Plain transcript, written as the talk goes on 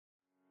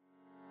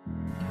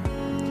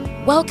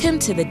Welcome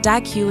to the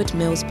Dag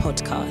Heward-Mills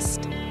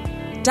podcast.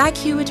 Dag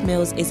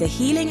Heward-Mills is a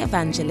healing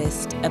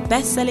evangelist, a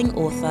best-selling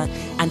author,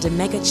 and a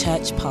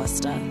mega-church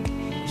pastor.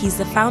 He's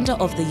the founder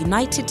of the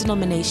United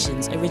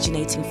Denominations,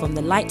 originating from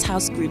the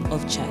Lighthouse Group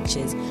of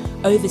churches,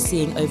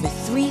 overseeing over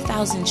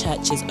 3,000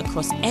 churches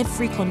across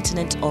every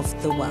continent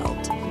of the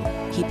world.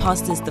 He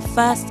pastors the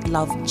First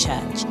Love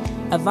Church,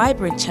 a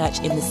vibrant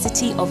church in the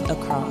city of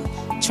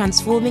Accra,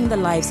 transforming the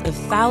lives of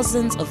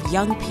thousands of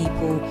young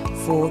people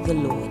for the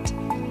Lord.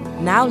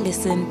 Now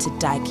listen to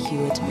Dag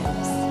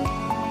Heward-Mills.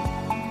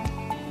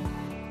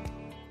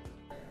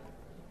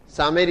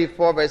 Psalm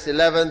 84 verse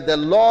 11, the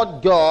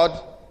Lord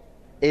God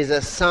is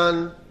a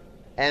sun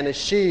and a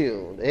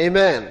shield.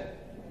 Amen.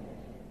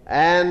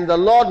 And the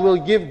Lord will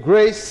give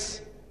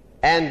grace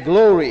and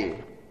glory.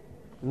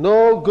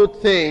 No good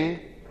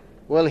thing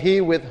will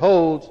he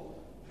withhold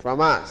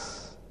from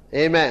us.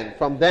 Amen.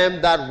 From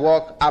them that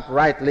walk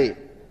uprightly.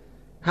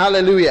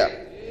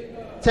 Hallelujah.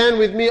 Amen. Turn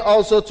with me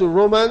also to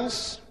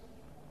Romans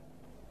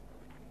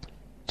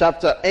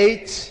chapter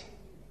 8,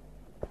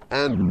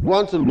 and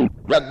want to look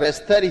at verse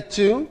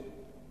 32.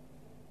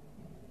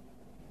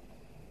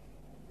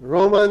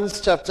 Romans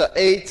chapter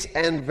 8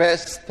 and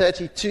verse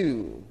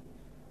 32.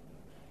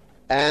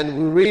 And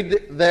we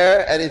read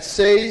there, and it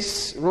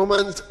says,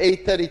 Romans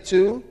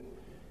 8:32,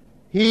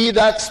 he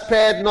that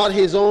spared not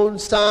his own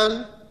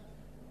son,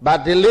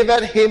 but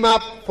delivered him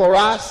up for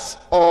us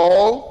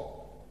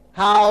all,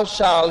 how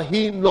shall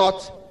he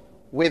not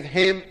with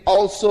him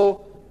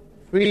also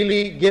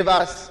freely give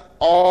us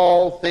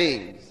all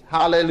things?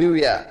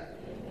 Hallelujah.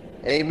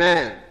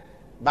 Amen.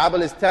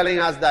 Bible is telling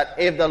us that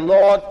if the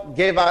Lord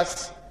gave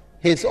us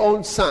his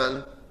own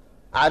son,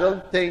 I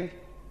don't think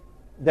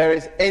there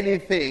is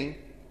anything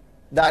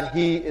that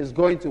he is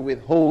going to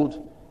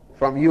withhold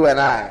from you and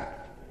I.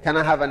 Can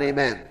I have an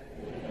amen?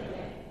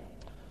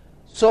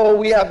 So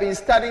we have been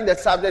studying the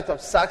subject of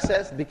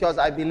success because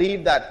I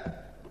believe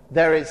that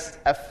there is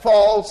a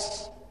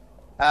false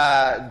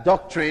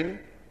doctrine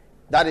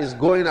that is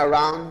going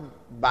around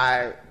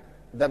by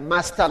the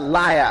master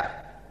liar,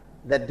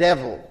 the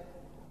devil.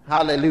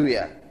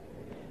 Hallelujah.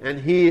 And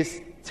he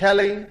is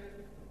telling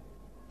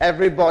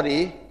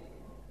everybody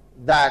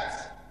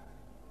that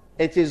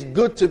it is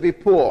good to be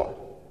poor.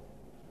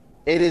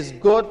 It is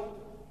good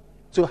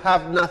to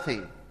have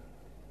nothing.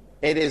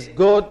 It is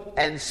good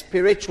and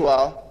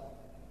spiritual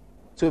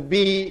to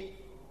be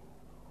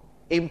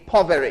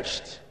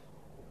impoverished.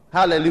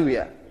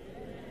 Hallelujah.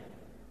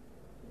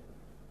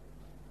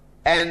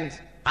 And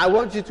I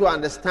want you to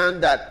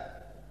understand that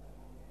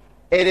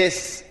it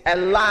is a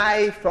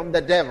lie from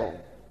the devil,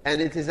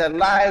 and it is a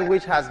lie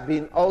which has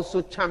been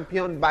also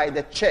championed by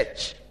the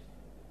church,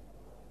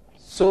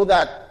 so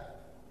that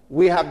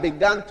we have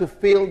begun to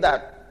feel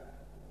that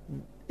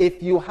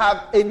if you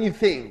have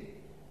anything,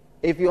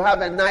 if you have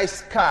a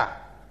nice car,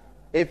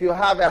 if you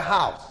have a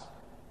house,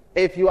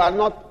 if you are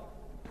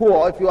not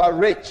poor, if you are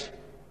rich,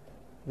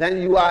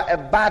 then you are a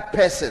bad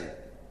person.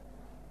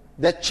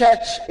 The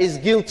church is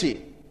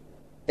guilty.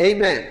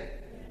 Amen.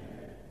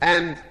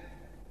 And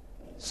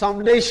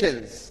some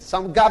nations,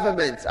 some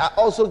governments are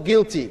also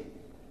guilty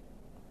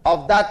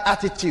of that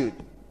attitude,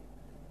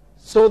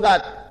 so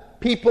that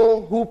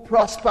people who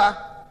prosper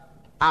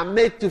are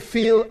made to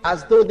feel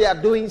as though they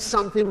are doing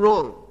something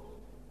wrong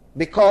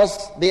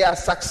because they are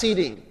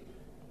succeeding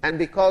and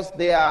because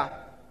they are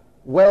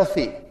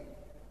wealthy.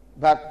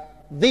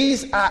 But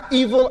these are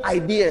evil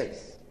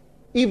ideas,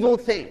 evil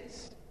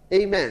things.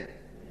 Amen.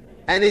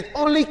 And it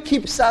only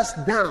keeps us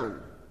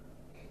down.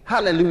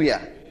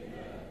 Hallelujah.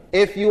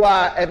 If you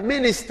are a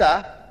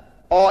minister,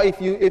 or if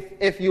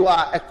you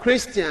are a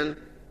Christian,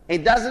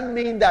 it doesn't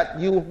mean that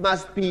you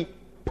must be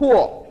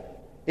poor.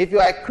 If you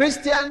are a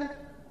Christian,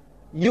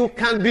 you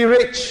can be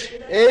rich.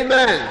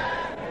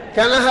 Amen.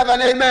 Can I have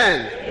an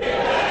amen?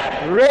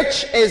 Amen.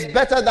 Rich is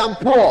better than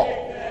poor.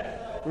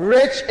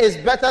 Rich is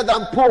better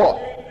than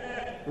poor.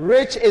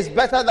 Rich is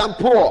better than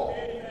poor.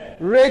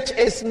 Rich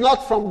is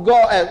not from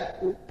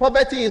God.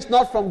 Poverty is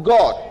not from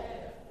God.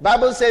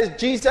 Bible says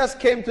Jesus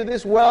came to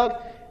this world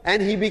and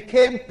he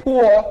became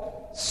poor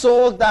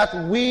so that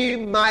we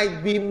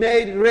might be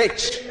made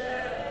rich.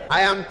 I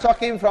am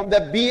talking from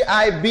the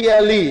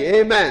Bible.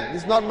 Amen.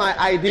 It's not my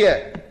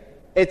idea.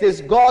 It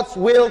is God's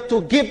will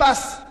to give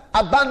us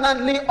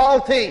abundantly all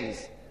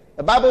things.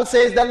 The Bible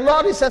says the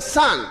Lord is a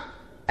sun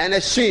and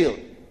a shield.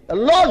 The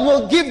Lord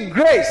will give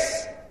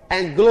grace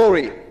and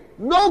glory.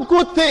 No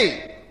good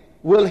thing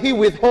will he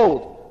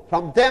withhold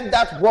from them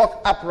that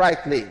walk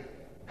uprightly.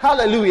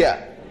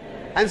 Hallelujah.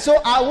 And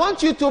so I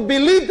want you to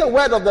believe the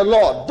word of the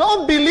Lord.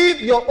 Don't believe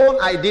your own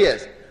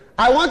ideas.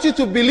 I want you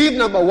to believe,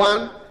 number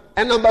one.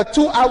 And number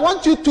two, I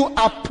want you to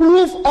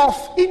approve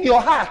of in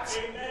your heart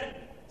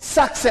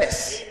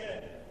success.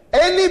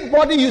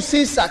 Anybody you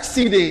see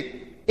succeeding,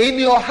 in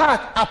your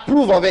heart,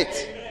 approve of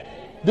it.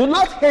 Do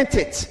not hate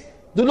it.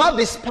 Do not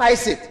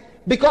despise it.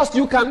 Because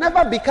you can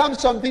never become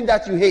something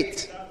that you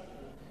hate.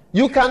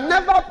 You can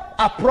never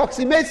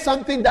approximate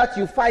something that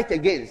you fight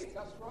against.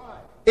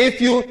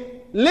 If you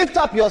lift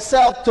up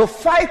yourself to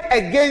fight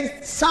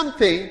against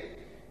something,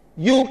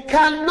 You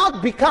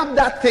cannot become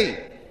that thing.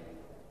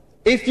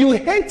 If you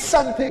hate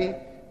something,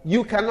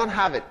 you cannot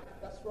have it.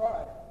 That's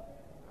right.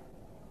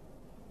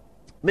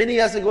 Many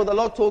years ago, the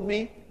Lord told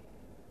me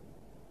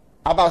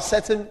about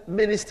certain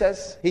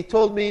ministers. He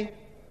told me,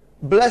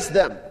 bless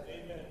them.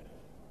 Amen.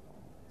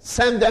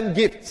 Send them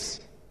gifts.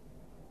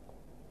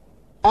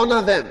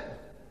 Honor them.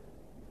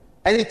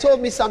 And he told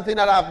me something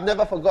that I've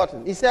never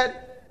forgotten. He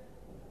said,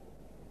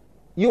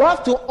 you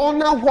have to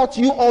honor what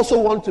you also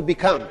want to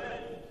become.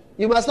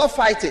 You must not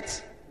fight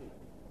it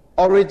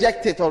or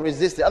reject it or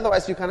resist it.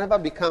 Otherwise, you can never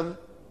become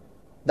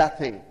that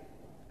thing.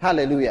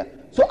 Hallelujah.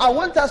 So I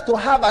want us to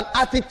have an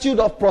attitude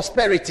of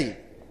prosperity.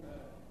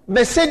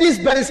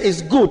 Mercedes-Benz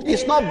is good.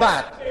 It's not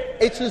bad.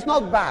 It is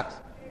not bad.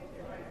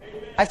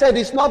 I said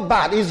it's not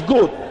bad. It's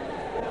good.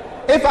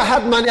 If I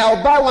had money,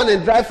 I'll buy one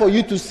and drive for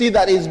you to see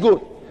that it's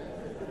good.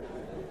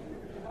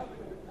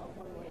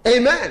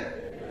 Amen.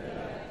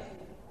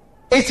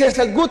 It is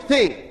a good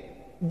thing.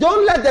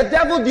 Don't let the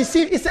devil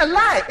deceive. It's a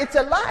lie. It's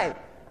a lie.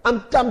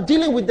 I'm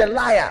dealing with the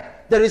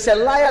liar. There is a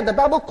liar. The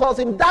Bible calls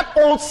him that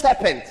old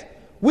serpent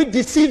which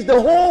deceives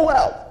the whole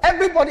world.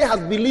 Everybody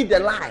has believed a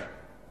lie.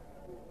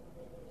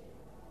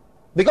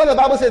 Because the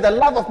Bible says the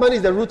love of money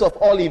is the root of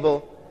all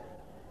evil.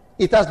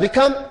 It has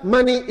become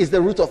money is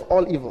the root of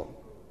all evil.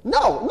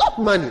 No,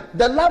 not money.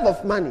 The love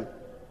of money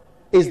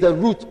is the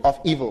root of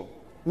evil,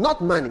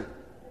 not money.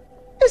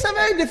 It's a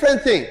very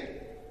different thing.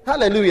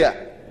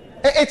 Hallelujah.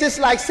 It is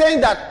like saying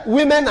that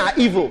women are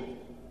evil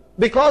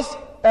because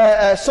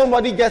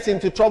somebody gets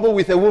into trouble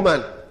with a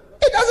woman.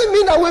 It doesn't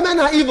mean that women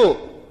are evil.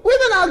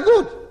 Women are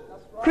good,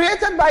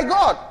 created by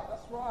God,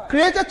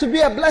 created to be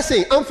a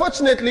blessing.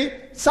 Unfortunately,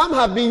 some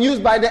have been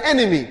used by the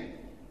enemy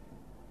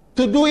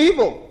to do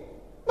evil.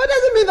 But it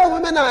doesn't mean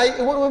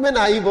that women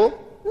are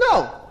evil.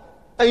 No.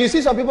 And you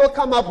see some people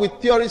come up with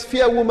theories,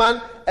 fear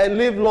woman and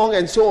live long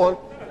and so on.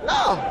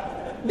 No.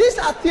 These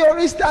are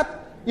theories that,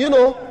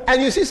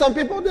 and you see some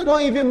people, they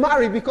don't even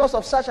marry because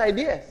of such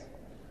ideas.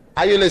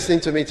 Are you listening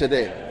to me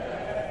today?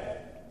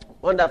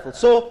 Wonderful.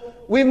 So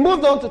we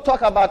moved on to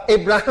talk about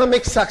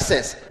Abrahamic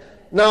success.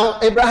 Now,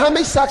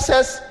 Abrahamic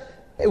success,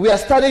 we are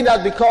studying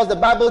that because the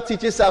Bible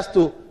teaches us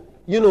to,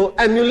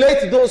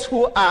 emulate those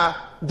who are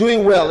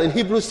doing well. In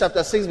Hebrews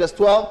chapter 6, verse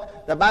 12,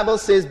 the Bible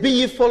says, be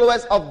ye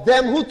followers of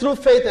them who through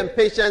faith and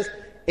patience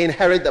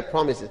inherit the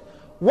promises.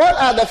 What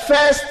are the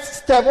first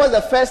step? What's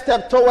the first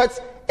step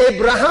towards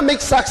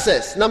Abrahamic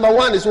success? Number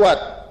one is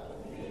what?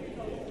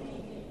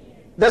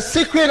 The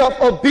secret of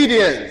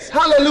obedience.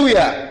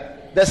 Hallelujah.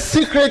 The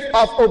secret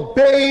of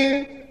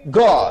obeying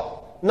God.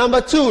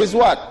 Number two is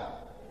what?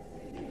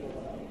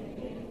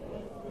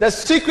 The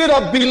secret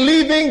of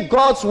believing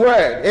God's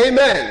word.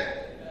 Amen.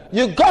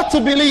 You got to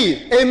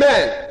believe.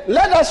 Amen.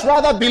 Let us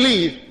rather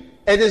believe.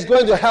 It is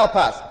going to help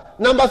us.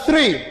 Number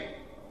three,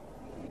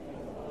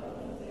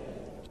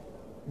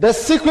 the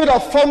secret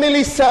of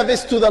family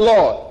service to the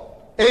Lord.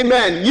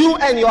 Amen. You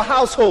and your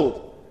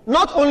household.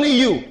 Not only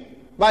you,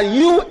 but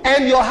you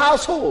and your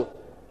household.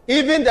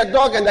 Even the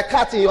dog and the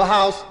cat in your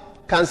house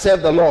can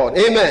serve the Lord.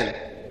 Amen.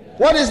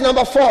 What is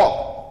number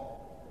four?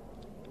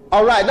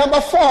 All right. Number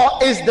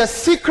four is the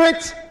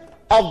secret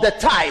of the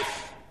tithe.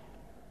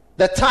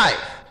 The tithe.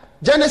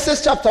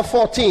 Genesis chapter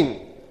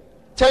 14.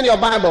 Turn your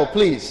Bible,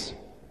 please.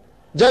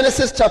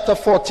 Genesis chapter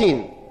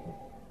 14.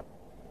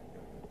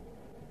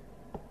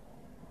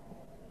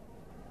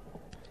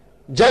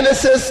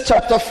 Genesis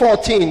chapter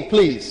 14,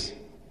 please.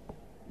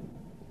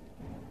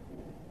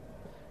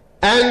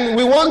 And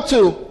we want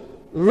to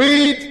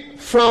read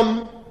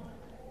from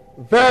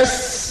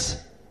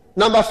verse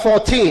number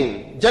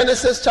 14.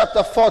 Genesis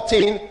chapter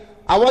 14.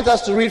 I want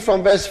us to read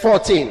from verse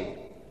 14.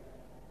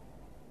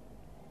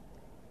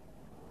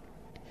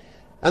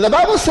 And the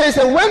Bible says,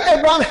 and when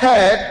Abraham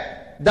heard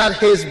that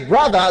his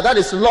brother, that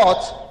is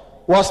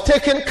Lot, was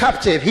taken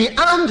captive, he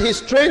armed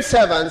his trained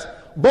servants,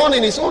 born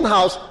in his own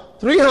house,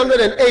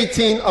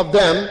 318 of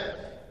them,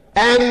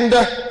 and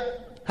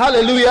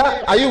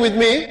hallelujah, are you with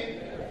me?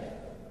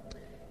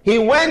 He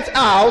went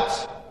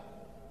out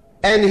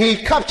and he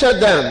captured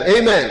them.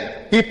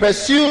 Amen. He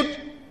pursued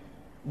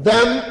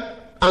them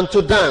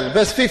unto Dan.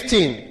 Verse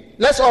 15.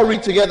 Let's all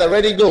read together.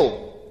 Ready,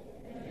 go.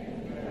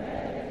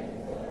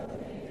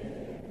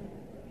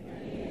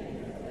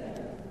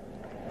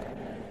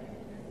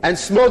 And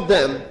smote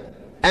them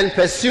and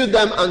pursued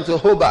them unto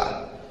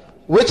Hobah,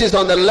 which is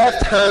on the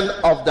left hand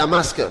of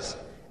Damascus.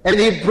 And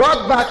he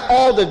brought back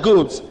all the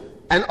goods,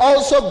 and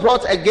also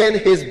brought again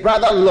his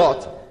brother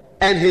Lot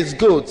and his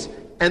goods,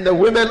 and the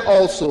women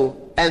also,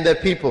 and the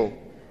people.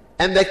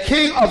 And the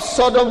king of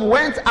Sodom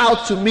went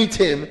out to meet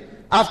him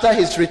after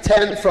his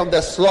return from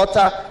the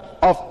slaughter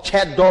of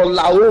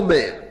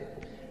Chedorlaomer,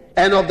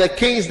 and of the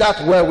kings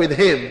that were with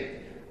him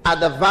at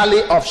the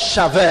valley of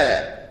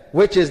Shaveh,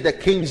 which is the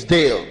king's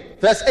dale.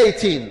 Verse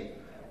 18.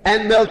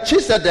 And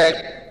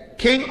Melchizedek,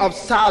 king of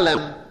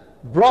Salem,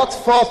 brought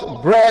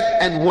forth bread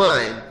and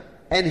wine,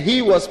 and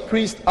he was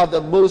priest of the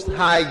Most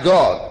High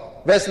God.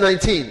 Verse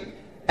 19.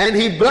 And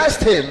he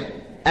blessed him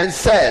and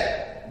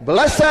said,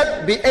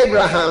 Blessed be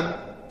Abraham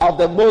of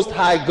the Most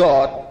High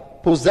God,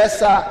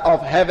 possessor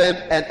of heaven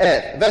and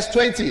earth. Verse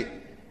 20.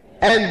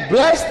 And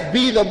blessed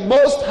be the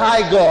Most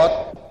High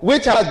God,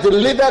 which hath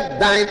delivered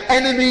thine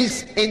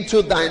enemies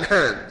into thine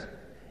hand.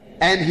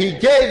 And he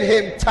gave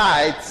him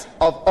tithes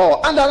of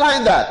all.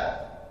 Underline that.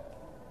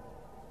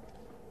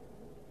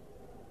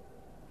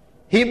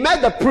 He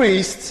met the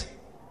priest,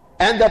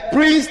 and the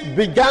priest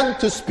began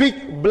to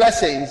speak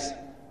blessings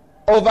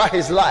over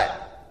his life.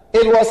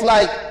 It was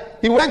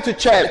like he went to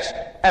church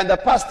and the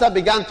pastor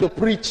began to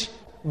preach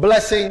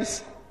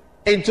blessings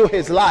into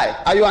his life.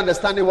 Are you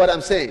understanding what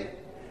I'm saying?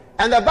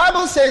 And the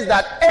Bible says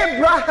that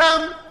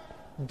Abraham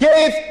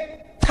gave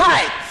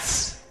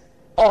tithes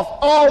of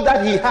all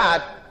that he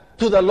had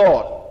to the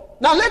Lord.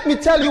 Now let me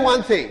tell you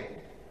one thing.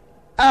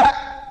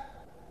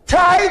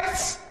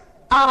 Tithes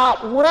are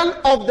one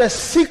of the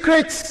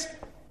secrets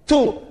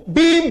to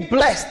being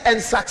blessed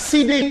and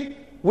succeeding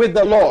with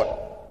the Lord.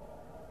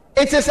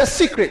 It is a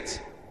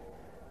secret.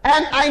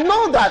 And I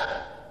know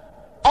that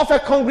of a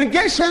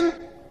congregation,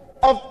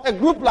 of a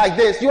group like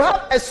this, you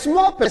have a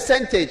small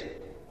percentage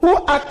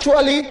who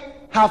actually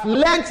have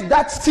learned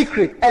that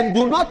secret and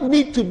do not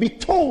need to be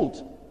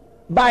told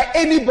by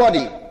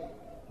anybody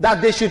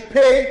that they should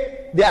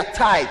pay their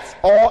tithes,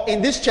 or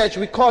in this church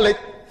we call it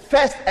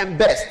first and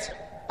best.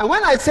 And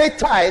when I say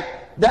tithe,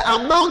 the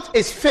amount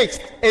is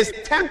fixed, is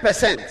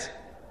 10%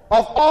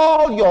 of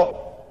all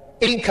your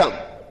income.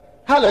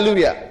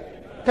 Hallelujah.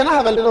 Can I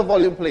have a little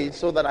volume, please,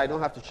 so that I don't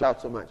have to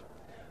shout so much?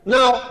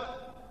 Now,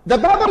 the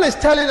Bible is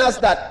telling us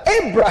that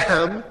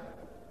Abraham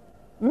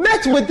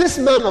met with this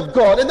man of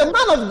God, and the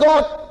man of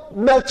God,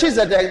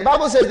 Melchizedek, the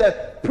Bible says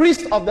the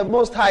priest of the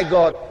Most High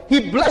God,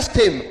 he blessed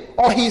him,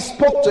 or he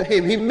spoke to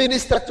him, he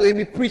ministered to him,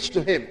 he preached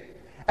to him.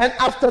 And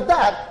after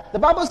that, the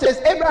Bible says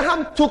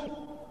Abraham took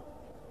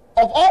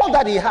of all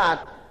that he had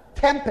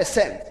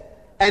 10%,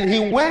 and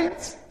he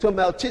went to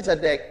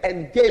Melchizedek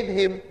and gave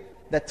him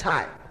the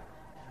tithe.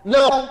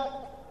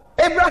 Now,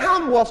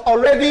 Abraham was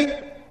already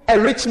a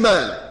rich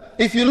man.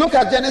 If you look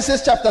at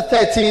Genesis chapter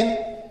 13,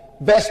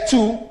 verse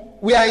 2,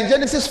 we are in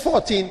Genesis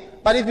 14,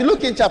 but if you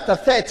look in chapter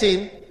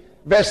 13,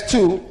 verse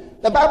 2,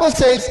 the Bible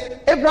says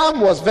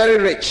Abraham was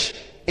very rich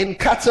in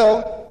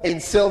cattle, in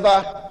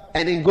silver,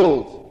 and in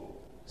gold.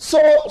 So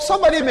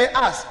somebody may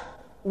ask,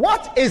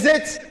 what is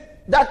it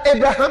that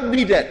Abraham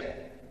needed?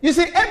 You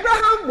see,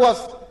 Abraham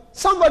was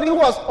somebody who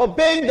was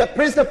obeying the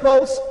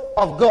principles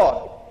of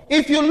God.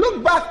 If you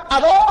look back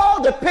at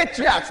all the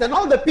patriarchs and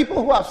all the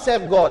people who have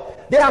served God,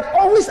 they have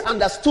always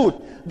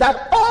understood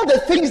that all the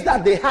things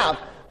that they have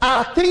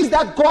are things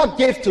that God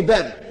gave to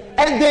them,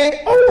 and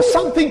they owe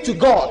something to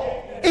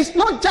God. It's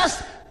not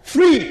just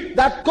free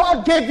that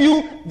God gave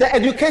you the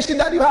education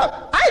that you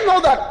have. I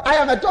know that I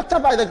am a doctor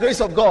by the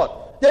grace of God.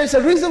 There is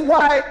a reason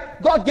why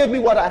God gave me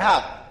what I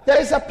have. There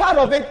is a part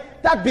of it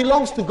that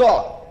belongs to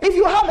God. If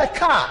you have a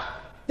car,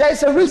 there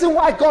is a reason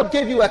why God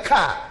gave you a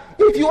car.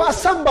 If you are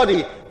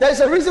somebody, there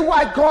is a reason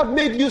why God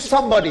made you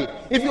somebody.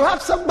 If you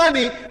have some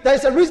money, there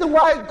is a reason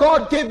why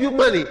God gave you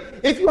money.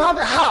 If you have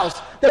a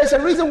house, there is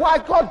a reason why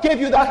God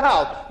gave you that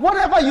house.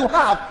 Whatever you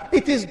have,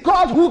 it is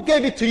God who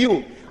gave it to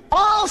you.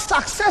 All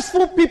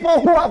successful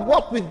people who have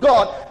walked with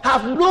God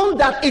have known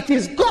that it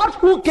is God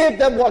who gave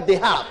them what they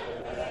have.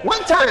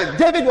 One time,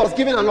 David was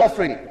given an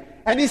offering,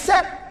 and he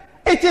said,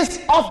 it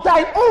is of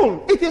thine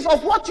own. It is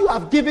of what you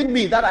have given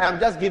me that I am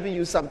just giving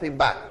you something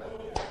back.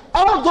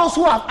 All those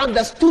who have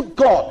understood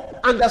God,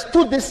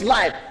 understood this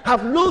life,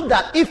 have known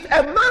that if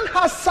a man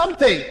has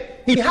something,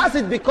 he has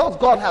it because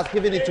God has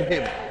given it to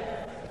him.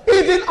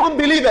 Even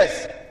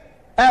unbelievers,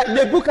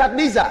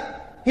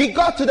 Nebuchadnezzar, he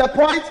got to the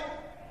point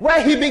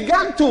where he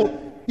began to,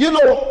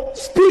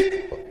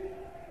 speak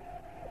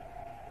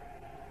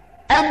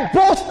and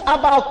boast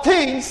about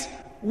things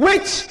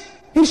which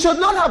he should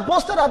not have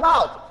boasted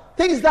about,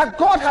 things that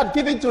God had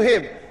given to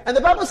him. And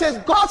the Bible says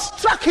God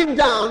struck him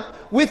down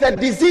with a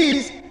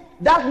disease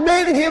that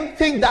made him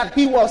think that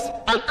he was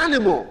an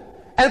animal.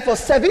 And for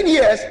 7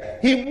 years,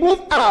 he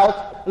moved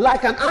out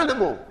like an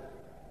animal.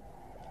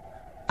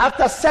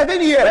 After 7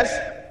 years,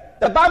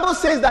 the Bible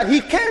says that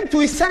he came to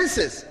his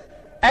senses,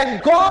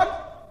 and God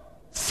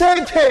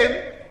saved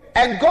him,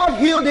 and God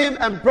healed him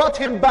and brought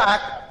him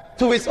back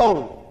to his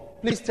own.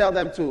 Please tell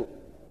them to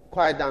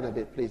quiet down a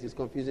bit, please. It's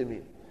confusing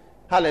me.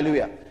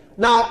 Hallelujah.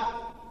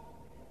 Now,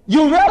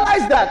 you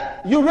realize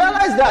that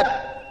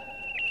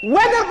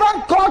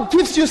whenever God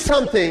gives you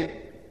something,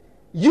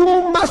 you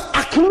must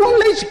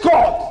acknowledge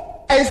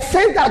God and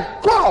say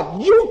that,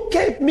 God, you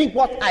gave me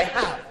what I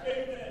have.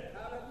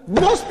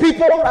 Most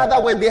people,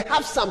 rather, when they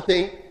have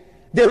something,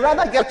 they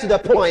rather get to the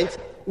point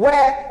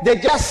where they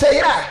just say,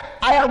 yeah,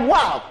 I am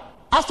wild.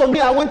 As for me,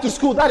 I went to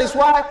school. That is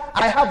why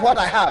I have what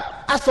I have.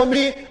 As for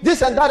me,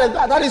 this and that and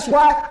that. That is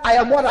why I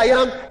am what I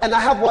am and I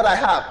have what I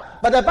have.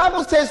 But the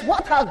Bible says,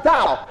 what hast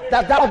thou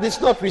that thou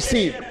didst not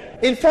receive?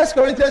 In 1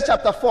 Corinthians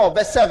chapter 4,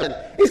 verse 7,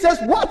 it says,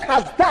 what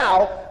hast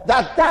thou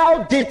that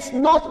thou didst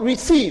not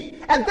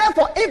receive? And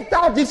therefore, if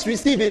thou didst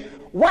receive it,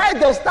 why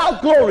dost thou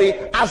glory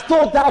as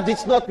though thou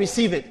didst not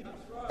receive it?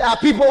 There are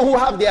people who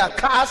have their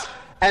cars,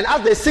 and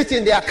as they sit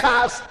in their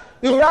cars,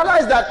 you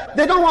realize that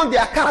they don't want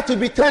their car to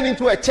be turned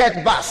into a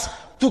church bus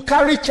to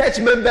carry church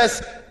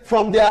members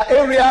from their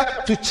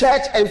area to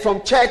church and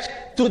from church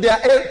to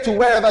to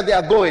wherever they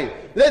are going.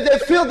 They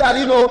feel that,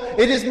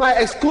 it is my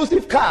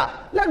exclusive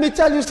car. Let me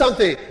tell you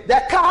something.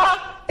 The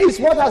car is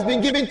what has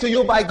been given to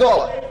you by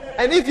God.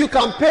 And if you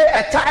can pay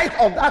a tithe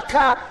of that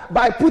car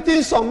by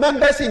putting some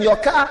members in your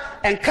car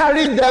and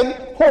carrying them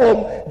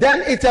home,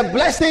 then it's a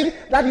blessing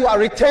that you are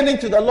returning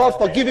to the Lord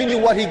for giving you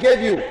what he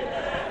gave you.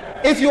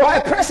 If you are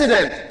a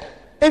president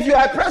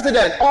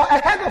or a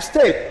head of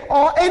state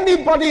or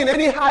anybody in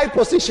any high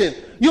position,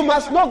 you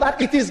must know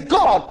that it is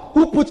God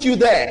who put you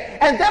there.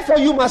 And therefore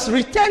you must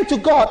return to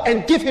God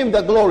and give him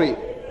the glory.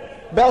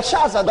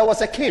 Belshazzar, there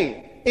was a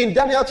king in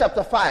Daniel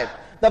chapter 5.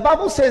 The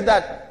Bible says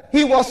that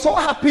he was so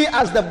happy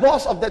as the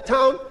boss of the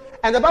town,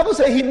 and the Bible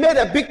says he made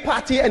a big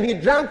party and he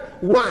drank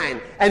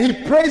wine and he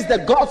praised the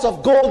gods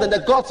of gold and the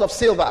gods of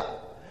silver.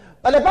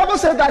 But the Bible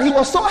says that he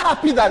was so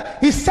happy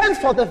that he sent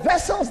for the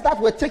vessels that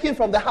were taken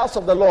from the house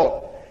of the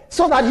Lord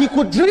so that he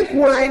could drink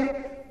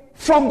wine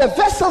from the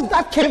vessels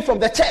that came from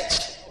the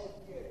church.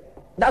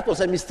 That was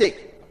a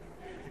mistake.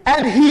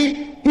 And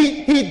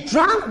he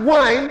drank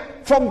wine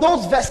from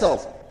those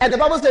vessels. And the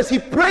Bible says he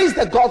praised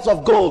the gods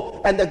of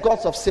gold and the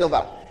gods of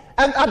silver.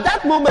 And at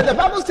that moment, the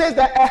Bible says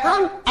that a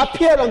hand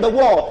appeared on the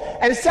wall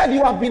and said,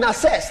 you have been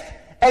assessed,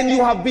 and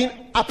you have been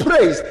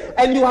appraised,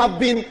 and you have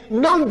been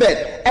numbered,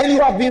 and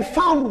you have been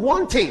found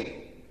wanting.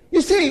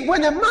 You see,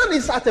 when a man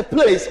is at a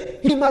place,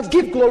 he must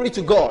give glory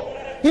to God.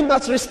 He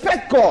must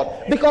respect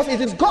God, because it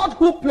is God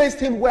who placed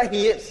him where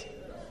he is.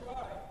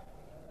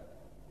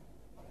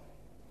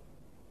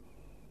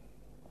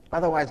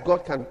 Otherwise,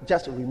 God can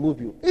just remove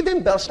you.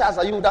 Even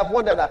Belshazzar, you would have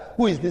wondered,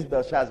 who is this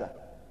Belshazzar?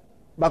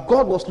 But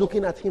God was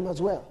looking at him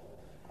as well.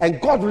 And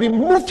God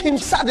removed him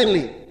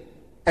suddenly.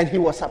 And he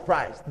was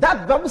surprised.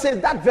 That Bible says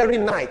that very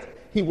night,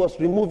 he was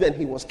removed and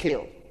he was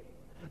killed.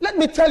 Let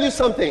me tell you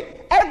something.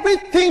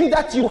 Everything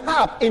that you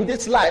have in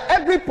this life,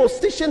 every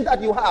position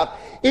that you have,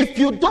 if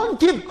you don't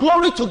give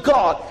glory to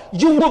God,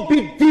 you will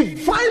be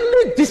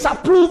divinely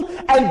disapproved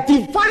and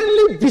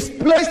divinely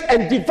displaced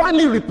and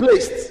divinely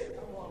replaced.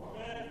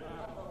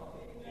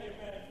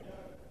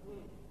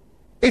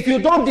 If you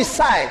don't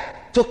decide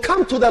to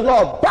come to the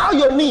Lord, bow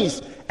your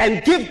knees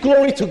and give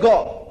glory to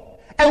God.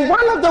 And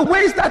one of the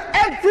ways that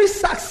every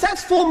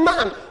successful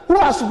man who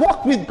has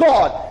walked with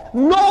God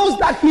knows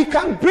that he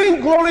can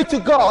bring glory to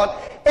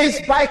God is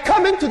by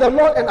coming to the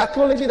Lord and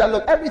acknowledging that,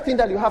 look, everything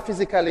that you have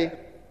physically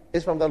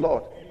is from the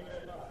Lord.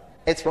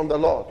 It's from the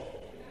Lord.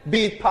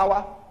 Be it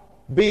power,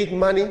 be it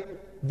money,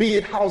 be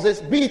it houses,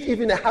 be it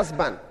even a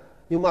husband.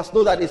 You must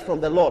know that it's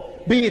from the Lord.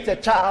 Be it a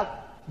child,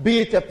 be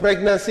it a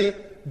pregnancy,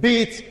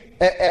 be it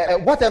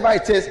whatever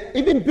it is,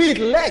 even be it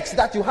legs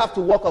that you have to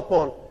walk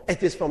upon,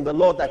 it is from the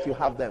Lord that you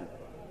have them.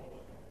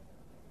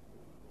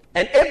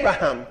 And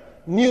Abraham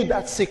knew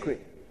that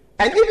secret.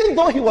 And even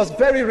though he was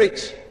very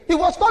rich, he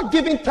was not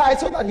giving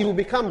tithes so that he would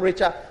become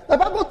richer. The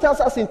Bible tells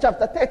us in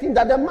chapter 13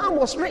 that the man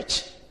was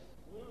rich.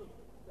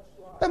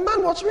 The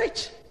man was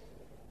rich.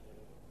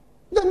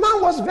 The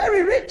man was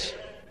very rich.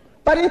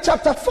 But in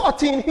chapter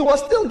 14, he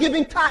was still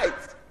giving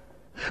tithes.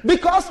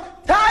 Because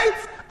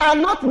tithes are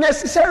not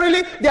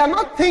necessarily, they are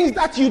not things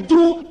that you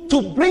do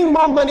to bring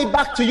more money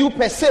back to you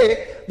per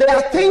se. They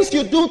are things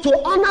you do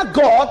to honor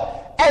God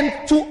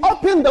and to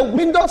open the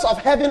windows of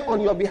heaven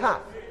on your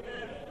behalf.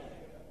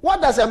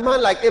 What does a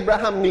man like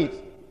Abraham need?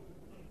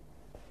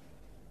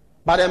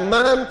 But a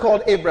man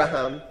called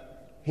Abraham,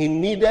 he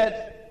needed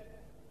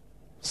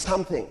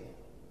something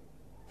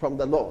from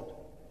the Lord.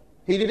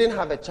 He didn't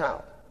have a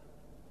child.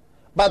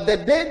 But the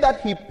day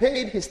that he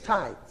paid his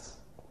tithes,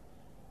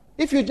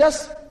 if you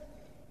just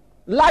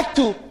like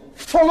to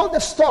follow the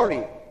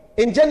story,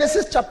 in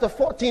Genesis chapter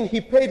 14, he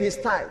paid his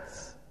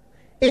tithes.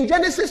 In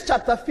Genesis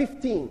chapter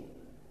 15,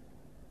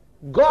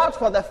 God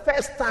for the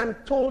first time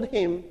told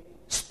him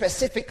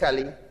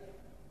specifically,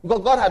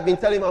 because God had been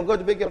telling him, I'm going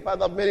to make you a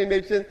father of many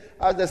nations,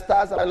 as the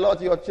stars are a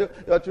lot, your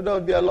children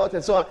will be a lot,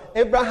 and so on.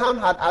 Abraham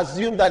had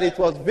assumed that it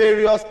was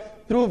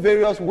through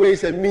various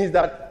ways and means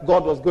that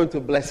God was going to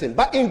bless him.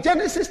 But in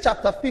Genesis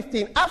chapter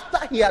 15,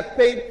 after he had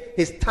paid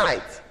his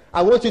tithes,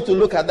 I want you to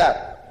look at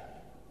that.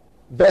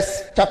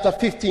 Chapter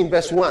 15,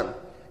 verse 1.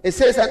 It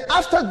says, and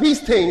after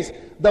these things,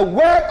 the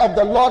word of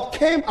the Lord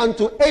came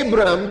unto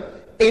Abram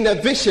in a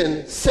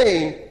vision,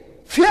 saying,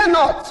 fear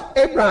not,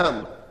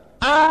 Abraham,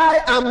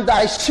 I am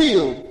thy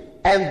shield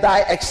and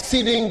thy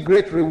exceeding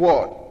great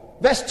reward.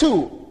 Verse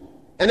 2.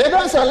 And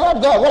Abraham said,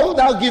 Lord God, what wilt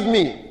thou give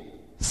me,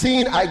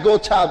 seeing I go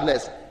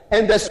childless?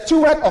 And the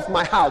steward of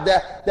my house,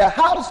 the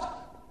house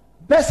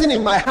person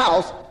in my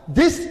house,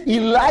 this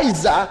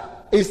Eliezer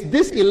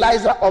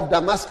of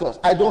Damascus.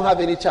 I don't have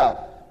any child.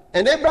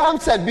 And Abraham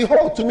said,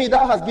 behold, to me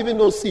thou hast given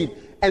no seed,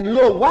 and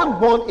lo, one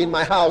born in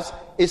my house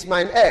is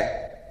mine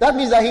heir. That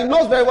means that he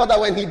knows very well that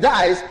when he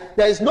dies,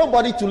 there is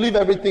nobody to leave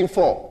everything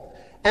for.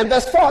 And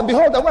verse 4,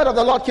 behold, the word of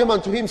the Lord came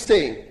unto him,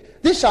 saying,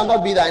 this shall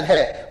not be thine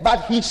heir,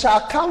 but he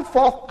shall come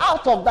forth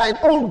out of thine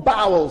own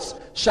bowels,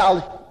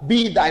 shall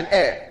be thine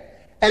heir.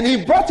 And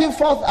he brought him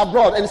forth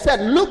abroad and said,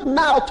 look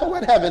now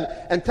toward heaven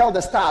and tell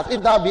the stars,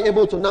 if thou be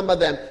able to number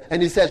them.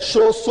 And he said,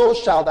 so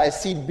shall thy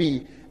seed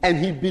be. And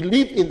he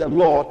believed in the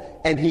Lord,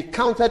 and he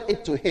counted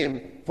it to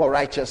him for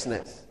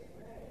righteousness.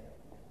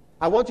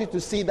 I want you to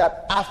see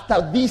that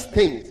after these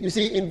things, you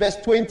see in verse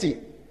 20,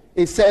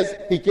 it says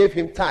he gave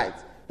him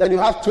tithes. Then you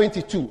have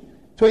 22,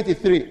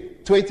 23,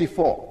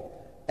 24.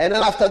 And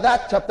then after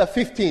that, chapter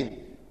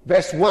 15,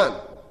 verse 1,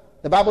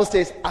 the Bible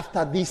says,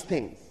 after these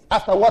things.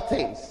 After what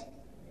things?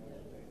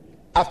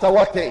 After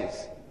what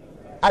things?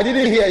 I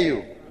didn't hear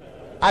you.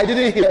 I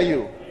didn't hear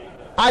you.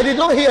 I did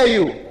not hear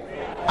you.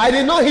 I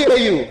did not hear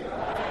you.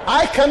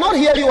 I cannot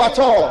hear you at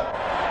all.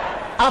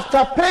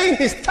 After paying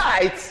his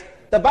tithes,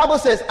 the Bible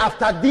says,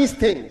 after these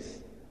things,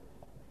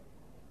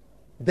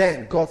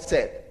 then God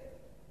said,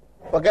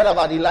 forget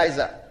about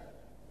Elijah.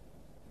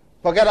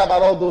 Forget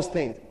about all those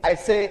things. I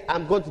say,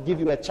 I'm going to give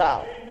you a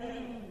child.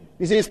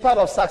 You see, it's part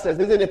of success.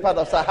 Isn't it part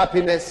of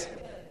happiness?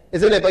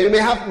 Isn't it? But you may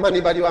have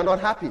money, but you are not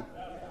happy.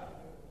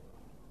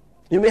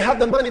 You may have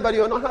the money, but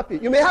you are not happy.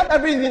 You may have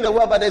everything in the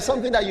world, but there's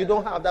something that you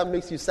don't have that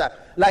makes you sad.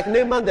 Like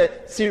Naaman the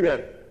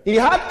Syrian. He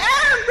had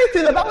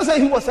everything. The Bible says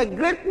he was a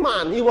great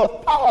man. He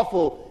was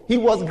powerful. He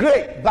was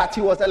great, but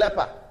he was a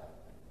leper.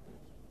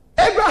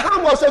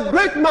 Abraham was a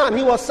great man.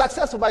 He was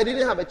successful, but he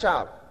didn't have a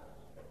child.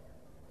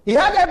 He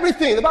had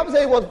everything. The Bible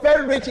says he was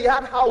very rich. He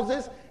had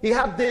houses. He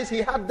had this. He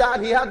had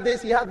that. He had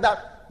this. He had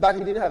that. But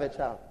he didn't have a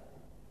child.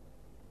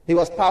 He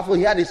was powerful.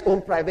 He had his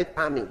own private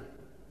army,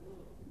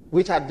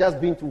 which had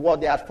just been to war.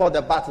 They had fought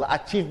the battle,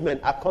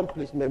 achievement,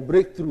 accomplishment,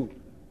 breakthrough,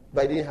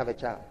 but he didn't have a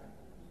child.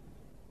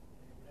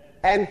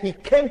 And he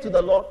came to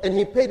the Lord and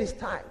he paid his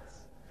tithes.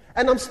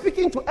 And I'm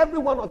speaking to every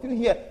one of you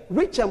here,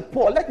 rich and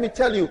poor. Let me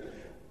tell you,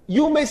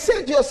 you may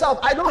say to yourself,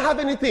 I don't have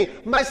anything.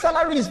 My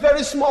salary is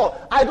very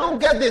small. I don't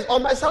get this. Or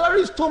my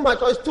salary is too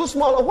much or it's too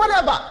small or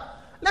whatever.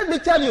 Let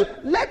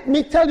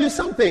me tell you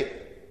something.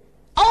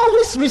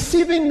 Always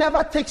receiving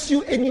never takes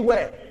you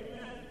anywhere.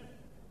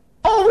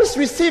 Always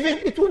receiving,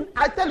 it will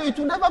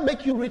never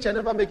make you rich and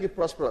never make you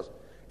prosperous.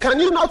 Can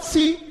you not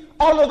see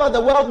all over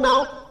the world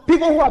now,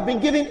 people who have been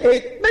giving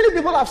aid, many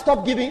people have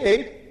stopped giving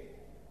aid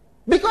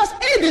because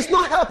aid is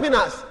not helping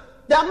us.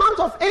 The amount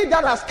of aid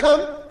that has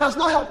come has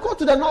not helped. Go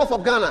to the north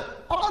of Ghana.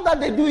 All that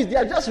they do is they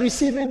are just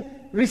receiving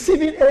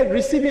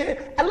aid.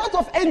 A lot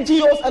of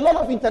NGOs, a lot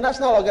of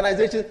international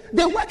organizations,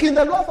 they work in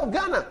the north of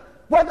Ghana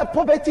where the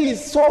poverty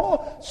is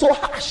so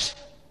harsh.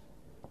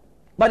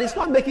 But it's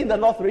not making the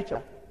north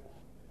richer.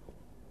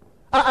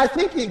 I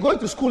think going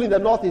to school in the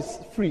north is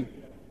free.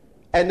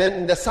 And then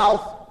in the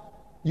south,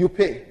 you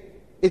pay.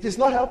 It is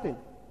not helping.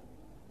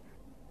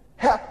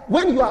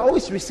 When you are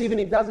always receiving,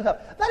 it doesn't help.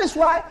 That is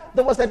why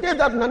there was a day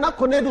that Nana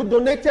Konedu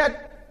donated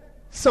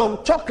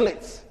some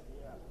chocolates.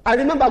 I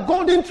remember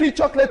Golden Tree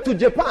chocolate to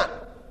Japan.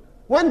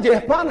 When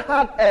Japan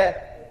had an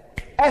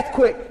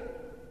earthquake.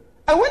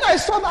 And when I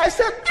saw that, I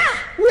said,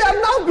 we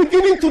are now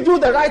beginning to do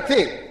the right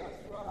thing.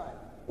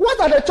 What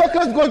are the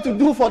chocolates going to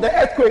do for the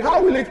earthquake?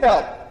 How will it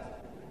help?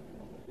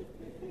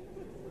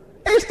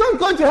 It's not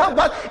going to help,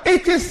 but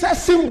it is a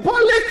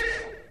symbolic,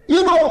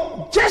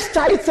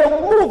 gesture. It's a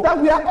move that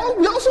we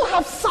also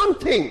have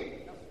something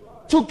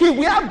to give.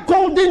 We have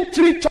Golden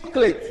Tree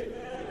chocolate.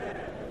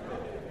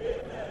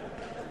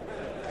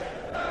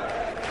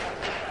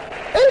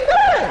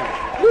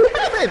 Amen. We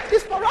have it.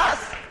 It's for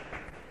us.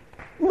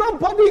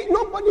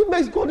 Nobody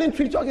makes Golden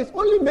Tree chocolate. It's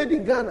only made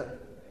in Ghana.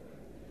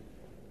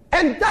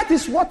 And that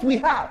is what we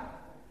have.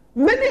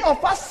 Many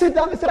of us sit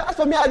down and say, as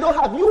for me, I don't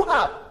have. You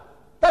have.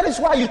 That is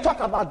why you talk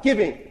about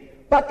giving.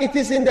 But it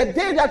is in the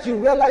day that you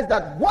realize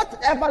that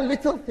whatever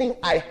little thing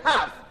I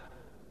have,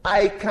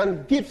 I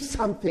can give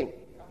something.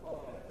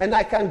 And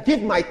I can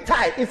give my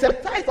tithe. It's a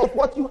tithe of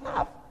what you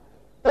have.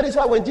 That is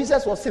why when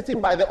Jesus was sitting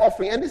by the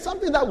offering, and it's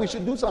something that we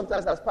should do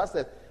sometimes as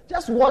pastors,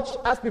 just watch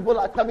as people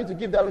are coming to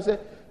give their offering. Say,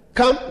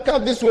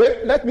 come this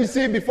way, let me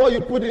see before you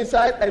put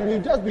inside, and you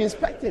just be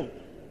inspecting.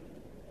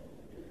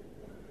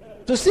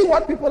 To see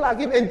what people are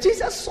giving. And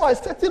Jesus saw a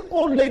certain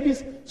old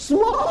lady's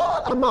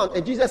small amount.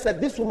 And Jesus said,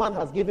 this woman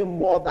has given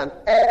more than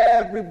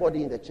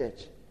everybody in the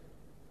church.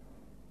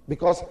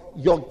 Because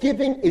your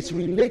giving is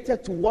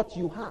related to what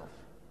you have.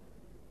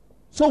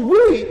 So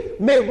we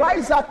may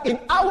rise up in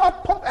our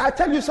poverty. I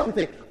tell you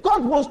something.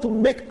 God wants to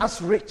make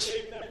us rich.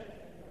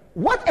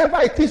 Whatever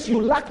it is you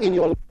lack in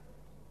your life.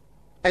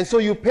 And so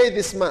you pay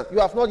this month. You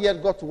have not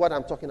yet got to what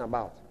I'm talking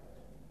about.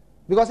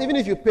 Because even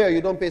if you pay or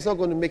you don't pay, it's not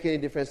going to make any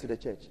difference to the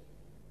church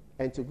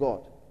and to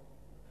God.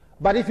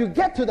 But if you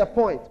get to the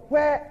point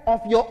where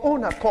of your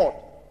own accord,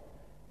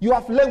 you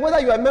have learned, whether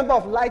you are a member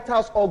of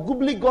Lighthouse or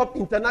Googly God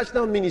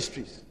International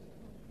Ministries,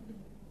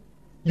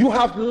 you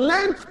have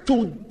learned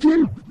to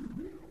give,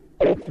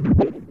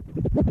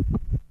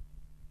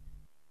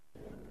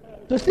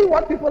 to see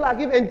what people are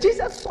giving. And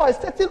Jesus saw a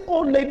certain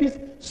old lady's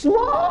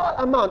small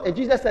amount, and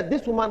Jesus said,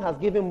 this woman has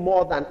given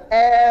more than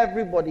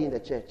everybody in the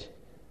church.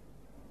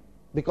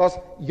 Because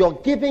your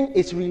giving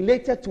is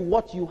related to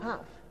what you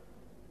have.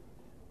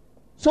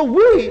 So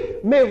we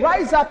may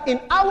rise up in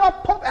our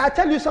poverty. I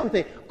tell you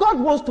something. God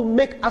wants to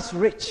make us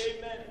rich.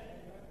 Amen.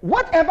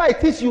 Whatever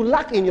it is you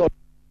lack in your life,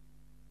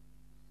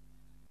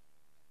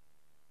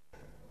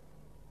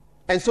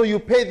 and so you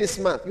pay this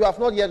month, you have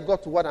not yet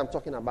got to what I'm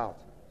talking about.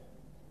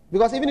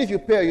 Because even if you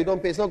pay or you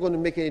don't pay, it's not going to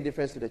make any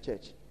difference to the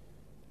church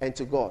and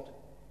to God.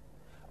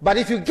 But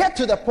if you get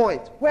to the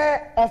point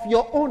where of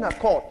your own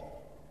accord,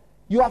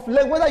 you have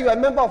learned, whether you are a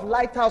member of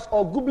Lighthouse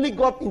or Googly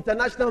God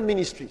International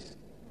Ministries,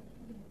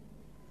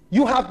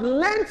 you have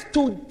learned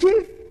to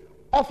give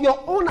of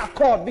your own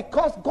accord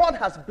because God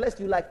has blessed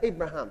you like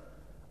Abraham.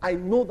 I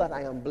know that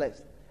I am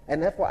blessed,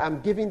 and therefore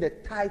I'm giving the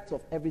tithes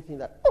of everything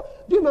that... Oh,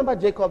 do you remember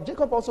Jacob?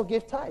 Jacob also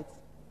gave tithes.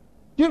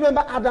 Do you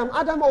remember Adam?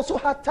 Adam also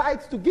had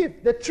tithes to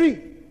give, the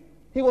tree.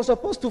 He was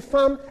supposed to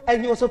farm,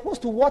 and he was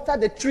supposed to water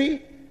the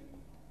tree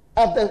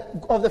of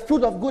the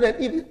fruit of good and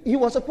evil. He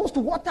was supposed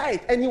to water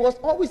it, and he was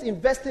always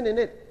investing in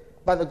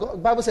it. But the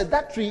Bible said,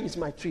 that tree is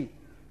my tree.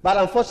 But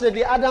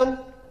unfortunately, Adam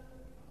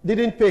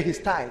didn't pay his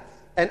tithes,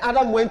 and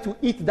Adam went to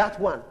eat that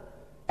one.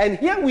 And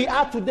here we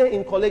are today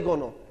in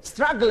Kolegono,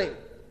 struggling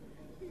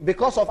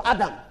because of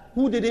Adam,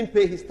 who didn't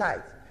pay his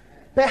tithes.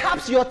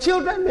 Perhaps your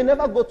children may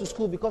never go to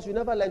school because you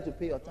never learn to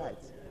pay your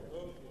tithes.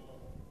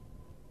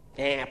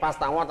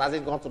 Pastor, what has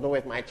it got to do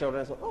with my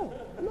children? So,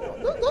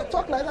 no, don't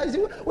talk like that. You see,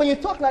 when you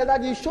talk like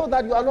that, you show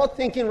that you are not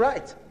thinking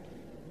right.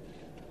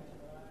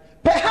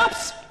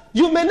 Perhaps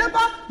you may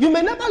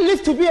never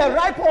live to be a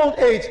ripe old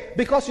age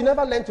because you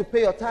never learn to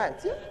pay your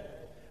tithes. Yeah?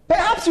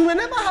 Perhaps you may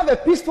never have a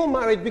peaceful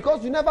marriage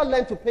because you never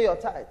learn to pay your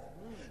tithes.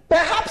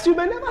 Perhaps you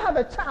may never have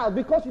a child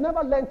because you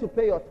never learn to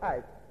pay your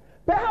tithes.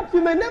 Perhaps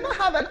you may never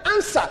have an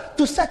answer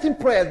to certain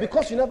prayers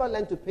because you never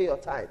learn to pay your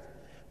tithes.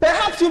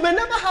 Perhaps you may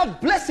never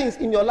have blessings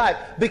in your life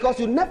because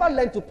you never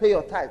learn to pay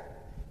your tithe.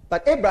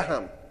 But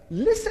Abraham,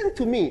 listen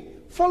to me.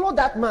 Follow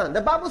that man. The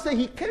Bible says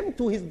he came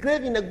to his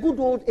grave in a good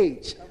old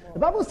age. The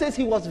Bible says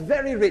he was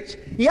very rich.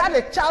 He had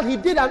a child. He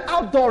did an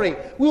outdooring.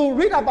 We will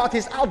read about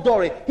his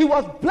outdooring. He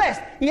was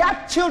blessed. He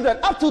had children.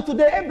 Up to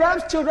today,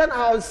 Abraham's children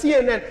are on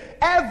CNN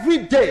every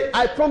day.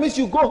 I promise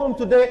you, go home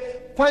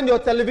today, find your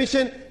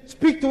television,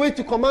 speak to it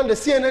to command the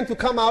CNN to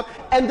come out,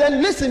 and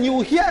then listen, you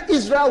will hear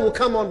Israel will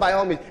come on by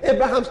all means.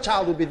 Abraham's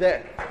child will be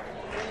there.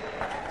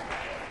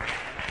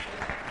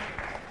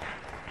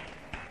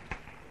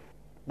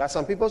 But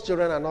some people's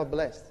children are not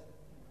blessed.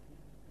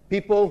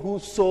 People who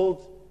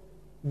sold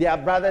their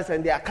brothers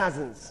and their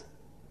cousins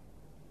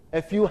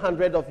a few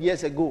hundred of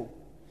years ago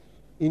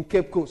in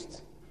Cape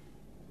Coast.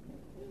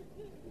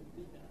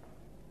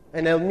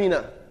 And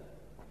Elmina,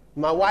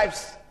 my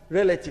wife's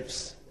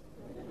relatives.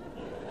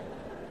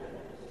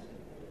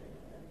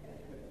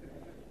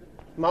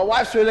 My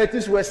wife's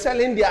relatives were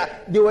selling their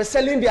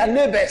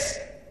neighbors.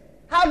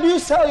 How do you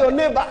sell your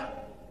neighbor?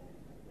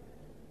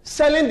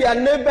 Selling their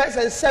neighbors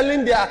and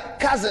selling their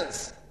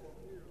cousins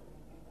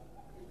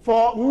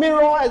for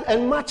mirror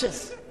and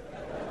matches.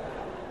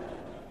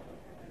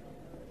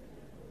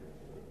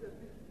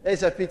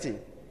 It's a pity.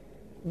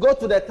 Go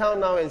to the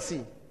town now and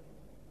see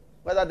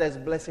whether there's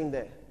blessing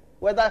there.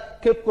 Whether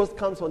Cape Coast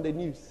comes on the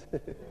news.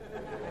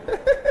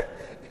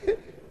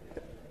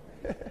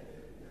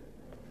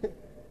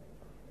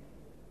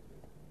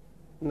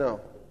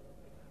 No.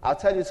 I'll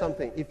tell you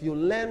something. If you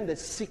learn the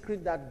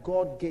secret that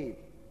God gave,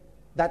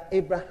 that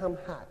Abraham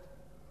had,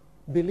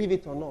 believe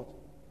it or not,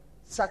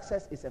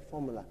 success is a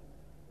formula.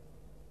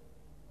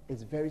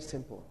 It's very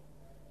simple.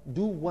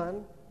 Do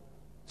 1,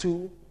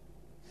 2,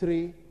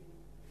 3,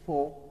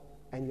 4,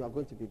 and you are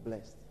going to be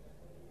blessed.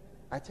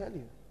 I tell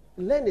you.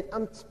 Learn it.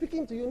 I'm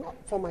speaking to you not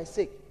for my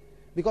sake.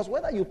 Because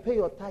whether you pay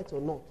your tithe or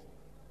not,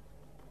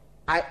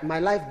 my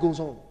life goes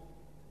on.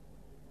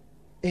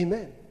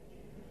 Amen.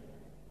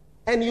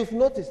 And you've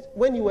noticed,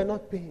 when you were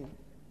not paying,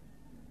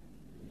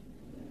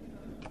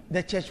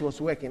 the church was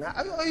working.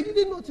 You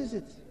didn't notice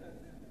it.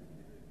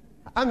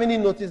 How many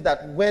noticed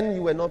that when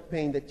you were not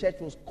paying, the church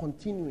was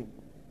continuing?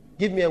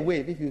 Give me a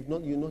wave if you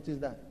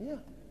noticed that. Yeah.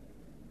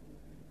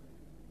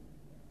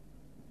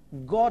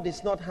 God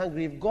is not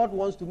hungry. If God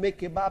wants to make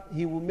kebab,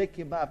 he will make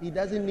kebab. He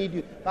doesn't need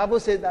you. The Bible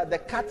says that the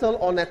cattle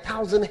on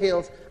 1,000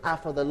 hills are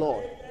for the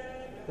Lord.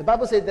 The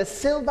Bible says the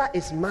silver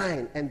is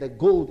mine and the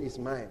gold is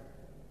mine.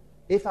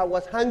 If I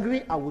was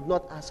hungry, I would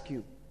not ask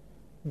you.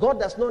 God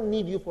does not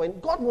need you for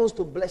it. God wants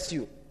to bless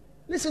you.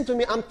 Listen to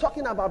me. I'm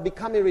talking about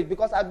becoming rich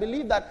because I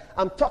believe that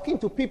I'm talking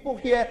to people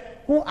here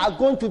who are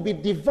going to be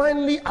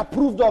divinely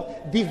approved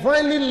of,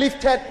 divinely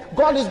lifted.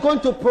 God is going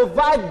to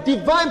provide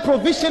divine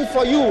provision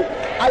for you.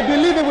 I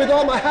believe it with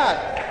all my heart.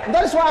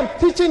 That's why I'm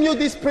teaching you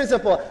this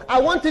principle. I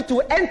want it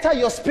to enter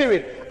your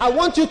spirit. I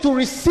want you to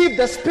receive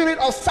the spirit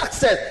of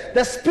success,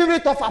 the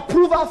spirit of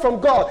approval from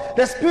God,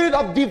 the spirit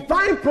of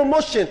divine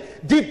promotion,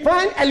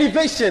 divine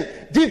elevation,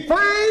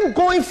 divine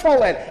going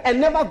forward and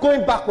never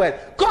going backward.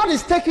 God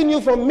is taking you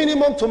from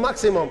minimum to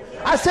maximum.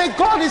 I say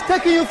God is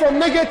taking you from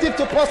negative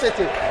to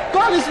positive.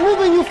 God is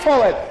moving you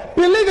forward.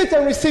 Believe it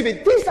and receive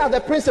it. These are the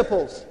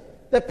principles.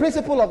 The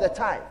principle of the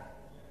tithe.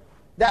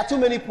 There are too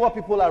many poor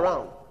people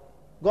around.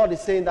 God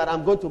is saying that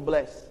I'm going to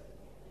bless.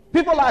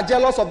 People are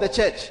jealous of the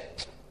church.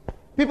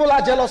 People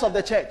are jealous of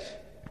the church.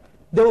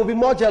 They will be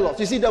more jealous.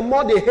 You see, the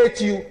more they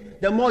hate you,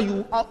 the more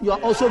you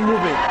are also moving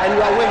and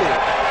you are winning.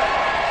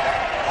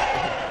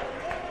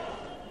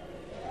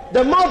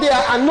 The more they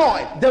are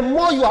annoyed, the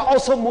more you are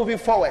also moving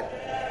forward.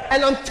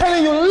 And I'm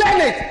telling you,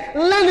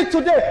 learn it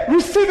today,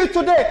 receive it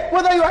today.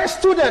 Whether you are a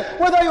student,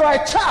 whether you are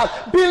a child,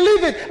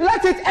 believe it,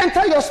 let it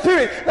enter your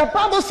spirit. The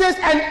Bible says,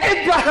 and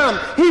Abraham,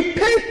 he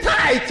paid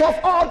tithes of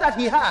all that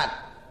he had.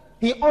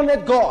 He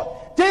honored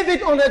God.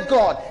 David honored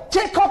God.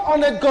 Jacob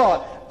honored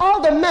God. All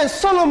the men,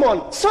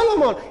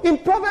 Solomon, in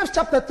Proverbs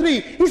chapter 3,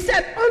 he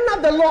said,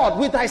 honor the Lord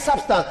with thy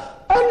substance.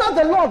 Honor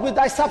the Lord with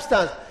thy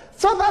substance.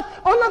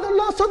 Honor the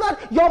Lord so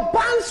that your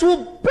barns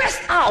will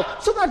burst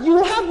out, so that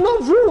you have no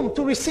room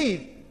to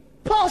receive.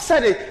 Paul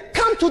said it,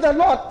 come to the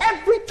Lord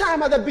every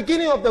time at the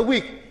beginning of the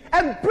week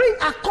and bring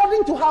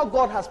according to how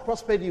God has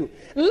prospered you.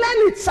 Learn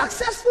it.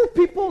 Successful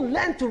people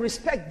learn to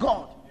respect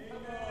God.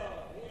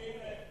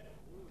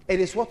 It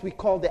is what we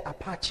call the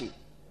Apache,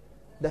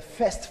 the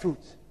first fruit.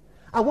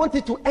 I want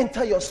it to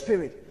enter your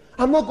spirit.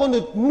 I'm not going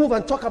to move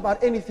and talk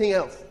about anything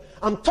else.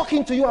 I'm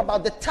talking to you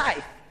about the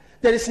tithe.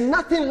 There is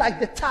nothing like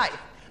the tithe.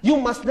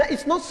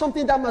 It's not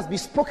something that must be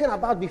spoken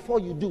about before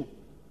you do.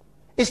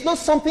 It's not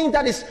something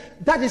that is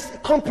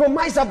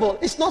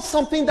compromisable. It's not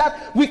something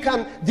that we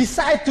can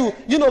decide to,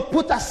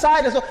 put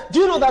aside. And so, do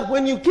you know that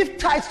when you give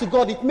tithes to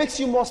God, it makes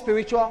you more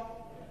spiritual?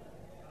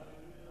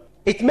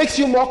 It makes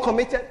you more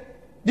committed.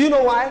 Do you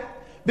know why?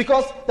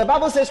 Because the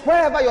Bible says,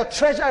 wherever your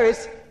treasure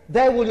is,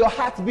 there will your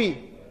heart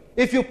be.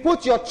 If you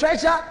put your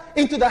treasure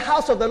into the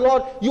house of the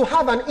Lord, you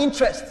have an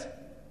interest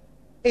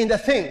in the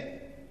thing.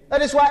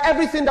 That is why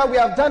everything that we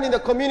have done in the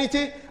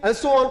community and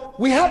so on,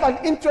 we have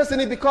an interest in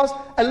it because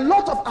a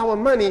lot of our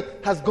money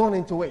has gone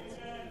into it.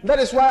 That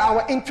is why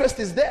our interest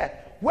is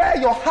there. Where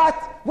your heart,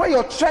 where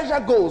your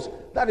treasure goes,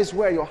 that is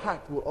where your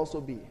heart will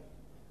also be.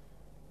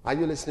 Are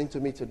you listening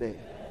to me today?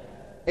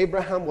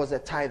 Abraham was a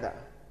tither.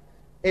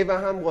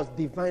 Abraham was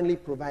divinely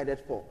provided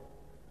for.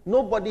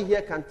 Nobody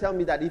here can tell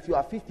me that if you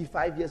are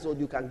 55 years old,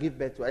 you can give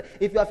birth to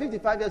If you are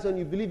 55 years old,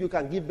 you believe you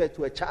can give birth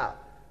to a child.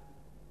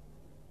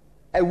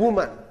 A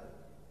woman.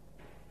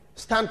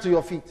 Stand to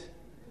your feet.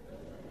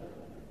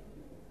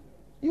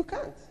 You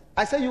can't.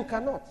 I say you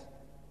cannot.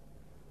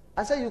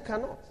 I say you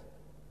cannot.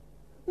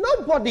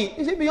 Nobody,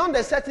 you see, beyond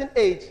a certain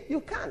age, you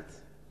can't.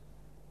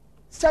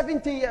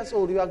 70 years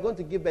old, you are going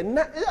to give birth.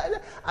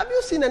 Have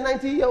you seen a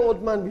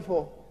 90-year-old man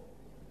before?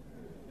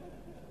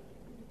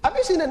 Have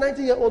you seen a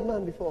 90-year-old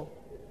man before?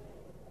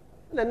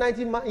 The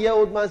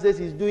 90-year-old man says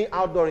he's doing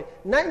outdooring.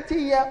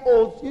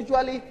 90-year-olds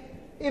usually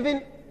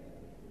even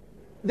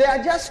they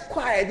are just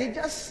quiet.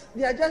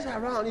 They are just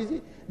around. You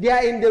see, they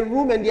are in the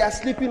room and they are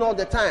sleeping all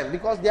the time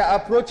because they are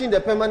approaching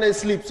the permanent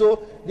sleep.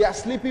 So they are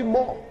sleeping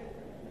more.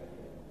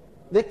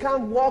 They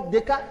can't walk.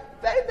 They can't.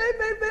 Very, very,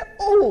 very, very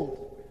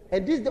old.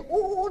 And this is the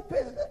old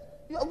person.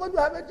 You are going to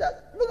have a child.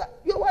 Look,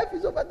 your wife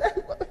is over there.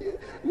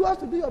 You have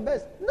to do your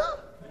best.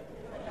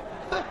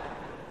 No.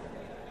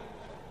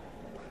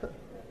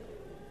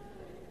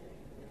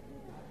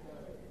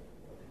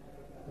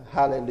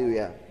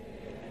 Hallelujah.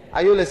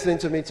 Are you listening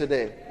to me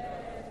today?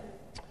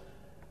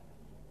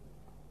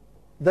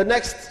 The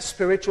next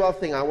spiritual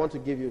thing I want to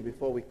give you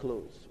before we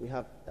close. We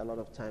have a lot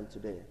of time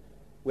today.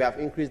 We have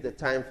increased the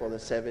time for the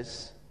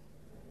service.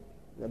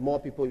 The more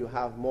people you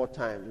have, more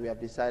time. We have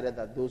decided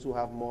that those who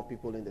have more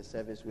people in the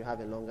service, we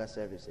have a longer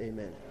service.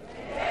 Amen.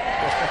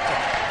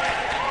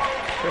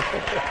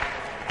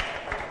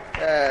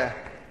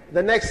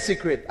 The next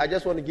secret. I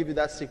just want to give you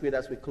that secret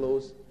as we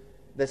close.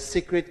 The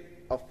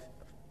secret of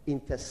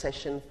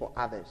intercession for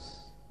others.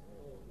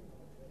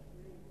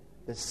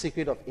 The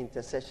secret of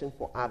intercession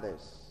for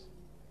others.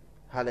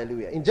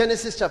 Hallelujah. In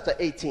Genesis chapter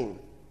 18,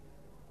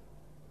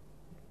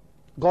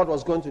 God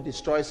was going to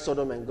destroy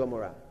Sodom and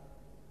Gomorrah.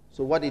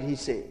 So what did he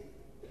say?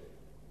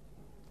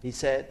 He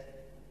said,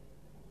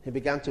 he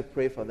began to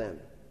pray for them.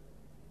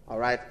 All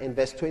right. In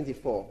verse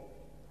 24,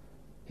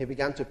 he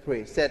began to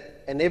pray. He said,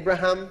 and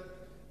Abraham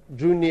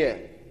drew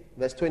near,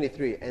 verse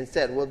 23, and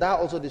said, will thou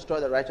also destroy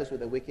the righteous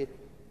with the wicked?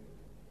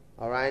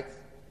 All right.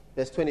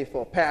 Verse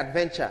 24,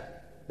 peradventure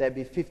there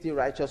be 50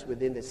 righteous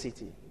within the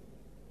city.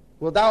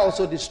 Will thou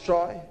also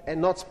destroy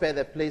and not spare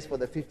the place for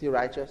the 50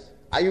 righteous?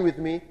 Are you with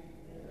me?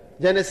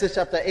 Genesis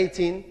chapter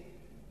 18.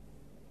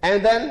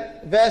 And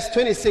then verse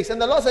 26. And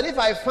the Lord said, if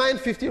I find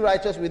 50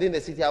 righteous within the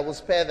city, I will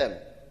spare them.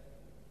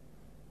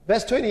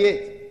 Verse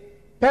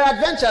 28.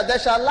 Peradventure there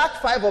shall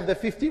lack 5 of the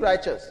 50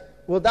 righteous.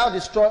 Will thou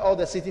destroy all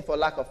the city for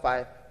lack of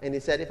 5? And he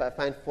said, if I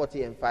find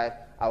 40 and 5,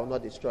 I will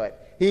not destroy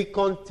it. He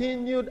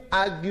continued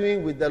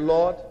arguing with the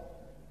Lord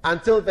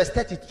until verse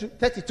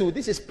 32.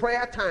 This is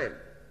prayer time.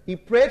 He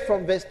prayed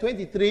from verse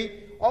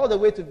 23 all the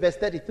way to verse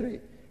 33.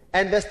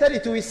 And verse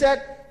 32 he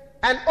said,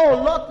 and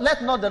oh Lord,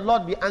 let not the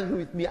Lord be angry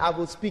with me, I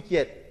will speak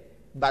yet.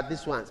 But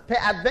this one,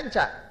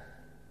 peradventure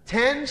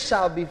 10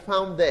 shall be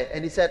found there.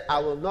 And he said, I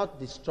will not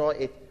destroy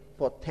it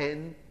for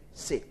 10's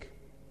sake.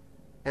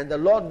 And the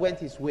Lord went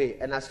his way.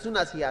 And as soon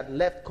as he had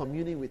left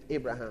communing with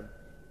Abraham,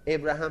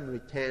 Abraham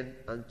returned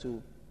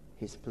unto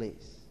his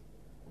place.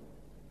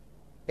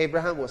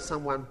 Abraham was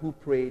someone who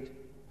prayed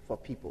for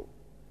people.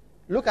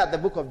 Look at the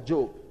book of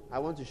Job. I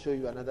want to show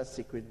you another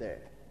secret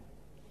there.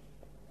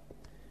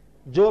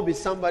 Job is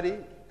somebody.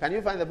 Can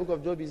you find the book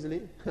of Job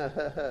easily?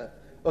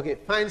 Okay,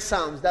 find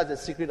Psalms. That's the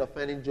secret of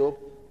finding Job.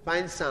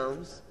 Find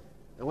Psalms.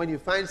 And when you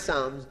find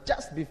Psalms,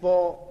 just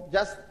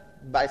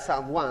by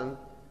Psalm 1,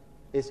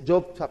 is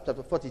Job chapter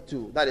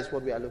 42. That is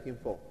what we are looking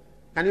for.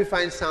 Can you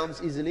find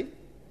Psalms easily?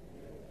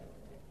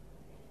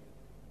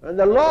 And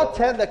the Lord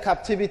turned the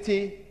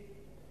captivity.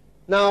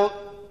 Now,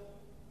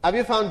 have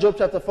you found Job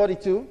chapter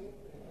 42?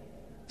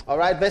 All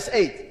right, verse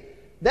 8.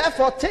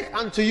 Therefore take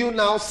unto you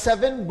now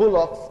 7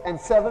 bullocks and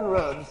 7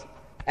 rams,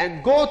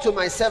 and go to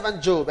my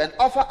servant Job, and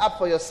offer up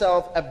for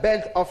yourself a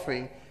burnt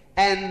offering,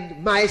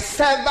 and my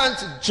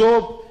servant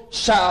Job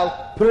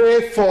shall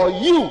pray for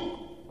you.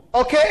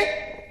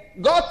 Okay?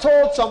 God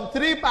told some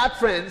 3 bad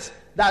friends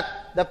that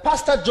the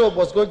pastor Job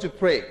was going to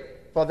pray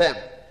for them.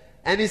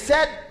 And he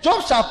said,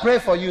 Job shall pray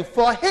for you.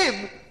 For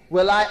him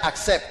will I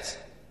accept.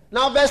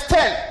 Now verse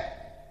 10.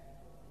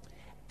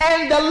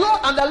 And the Lord,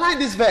 underline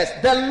this verse,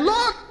 the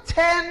Lord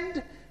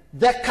turned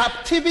the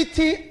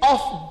captivity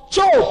of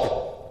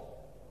Job,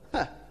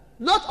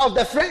 not of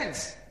the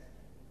friends,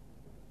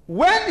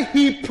 when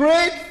he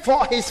prayed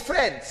for his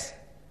friends.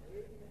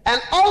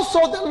 And also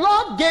the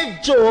Lord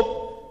gave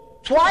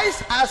Job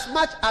twice as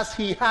much as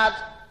he had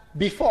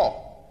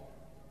before.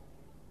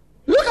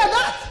 Look at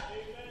that.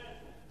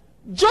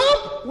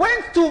 Job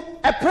went to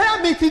a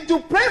prayer meeting to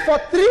pray for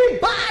 3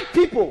 bad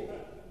people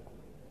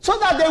so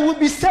that they would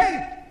be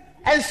saved,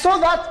 and so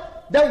that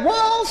the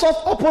walls of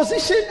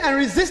opposition and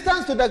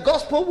resistance to the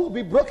gospel will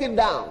be broken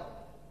down.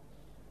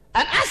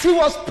 And as he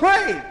was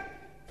praying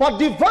for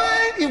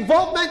divine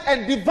involvement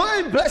and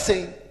divine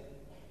blessing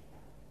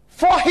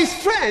for his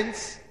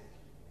friends,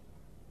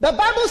 the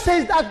Bible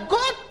says that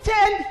God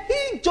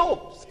turned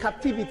Job's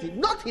captivity,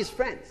 not his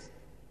friends.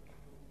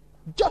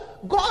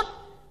 God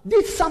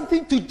did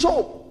something to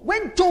Job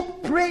when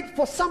Job prayed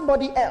for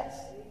somebody else.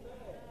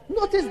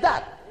 Notice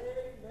that.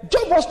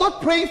 Job was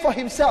not praying for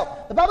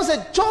himself. The Bible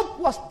said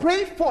Job was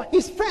praying for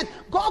his friend.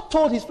 God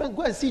told his friend,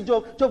 go and see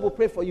Job. Job will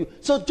pray for you.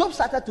 So Job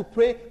started to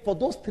pray for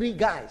those 3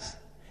 guys.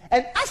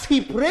 And as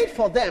he prayed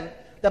for them,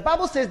 the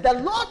Bible says the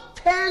Lord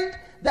turned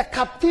the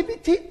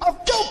captivity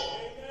of Job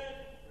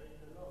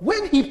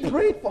when he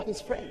prayed for his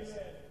friends.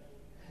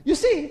 You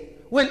see,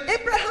 when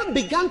Abraham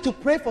began to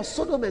pray for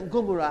Sodom and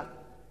Gomorrah,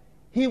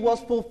 he was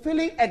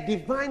fulfilling a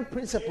divine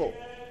principle.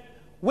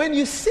 When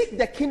you seek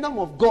the kingdom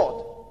of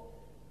God,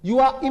 you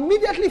are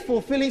immediately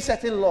fulfilling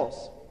certain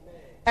laws.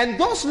 And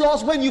those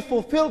laws, when you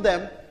fulfill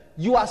them,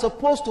 you are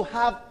supposed to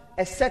have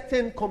a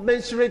certain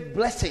commensurate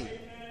blessing.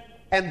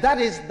 And that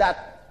is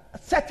that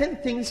certain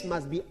things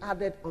must be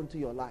added onto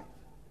your life.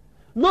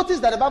 Notice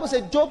that the Bible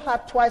said Job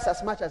had twice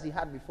as much as he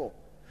had before.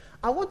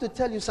 I want to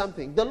tell you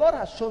something. The Lord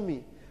has shown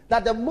me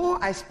that the more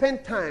I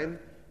spend time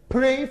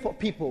praying for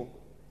people,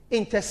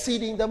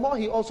 interceding, the more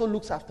he also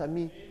looks after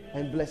me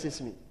and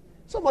blesses me.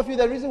 Some of you,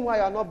 the reason why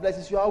you are not blessed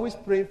is you are always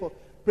praying for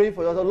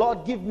you. The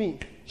Lord, give me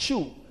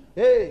shoe.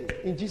 Hey,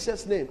 in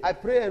Jesus' name, I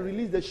pray and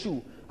release the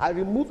shoe. I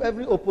remove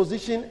every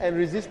opposition and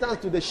resistance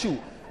to the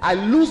shoe. I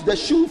loose the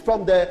shoe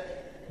from the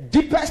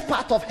deepest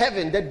part of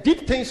heaven, the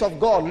deep things of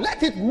God.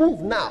 Let it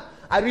move now.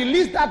 I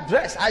release that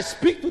dress. I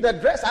speak to the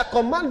dress. I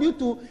command you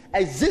to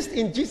exist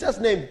in Jesus'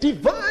 name.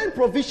 Divine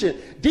provision,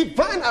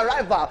 divine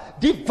arrival,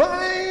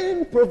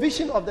 divine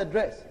provision of the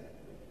dress.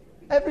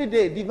 Every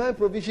day, divine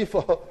provision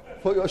for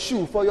your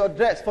shoe, for your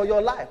dress, for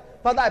your life.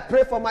 Father, I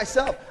pray for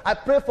myself. I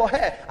pray for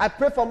her. I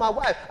pray for my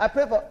wife. I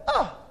pray for...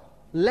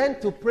 learn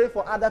to pray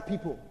for other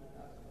people.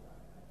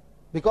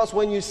 Because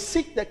when you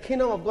seek the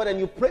kingdom of God and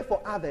you pray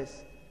for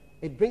others,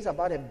 it brings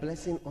about a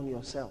blessing on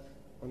yourself.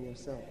 On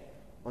yourself.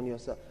 On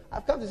yourself.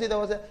 I've come to say there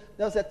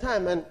was a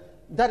time, and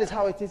that is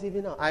how it is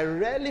even now. I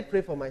rarely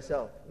pray for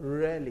myself.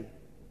 Rarely.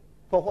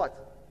 For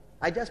what?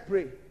 I just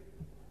pray.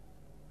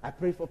 I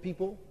pray for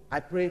people. I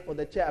pray for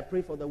the church. I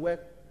pray for the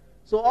work.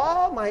 So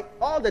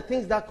all the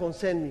things that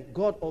concern me,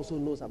 God also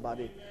knows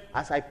about it.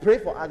 As I pray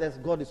for others,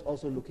 God is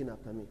also looking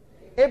after me.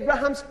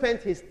 Abraham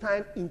spent his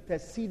time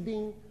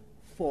interceding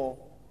for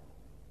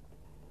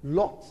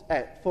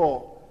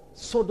for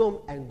Sodom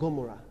and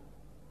Gomorrah.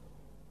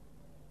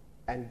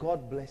 And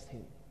God blessed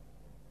him.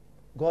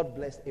 God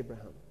blessed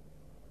Abraham.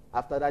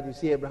 After that, you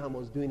see Abraham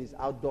was doing his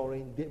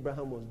outdooring.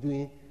 Abraham was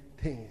doing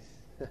things.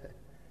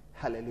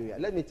 Hallelujah.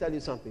 Let me tell you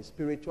something.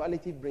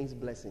 Spirituality brings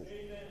blessings.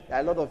 There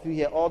are a lot of you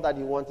here, all that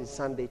you want is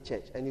Sunday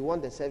church. And you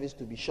want the service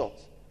to be short.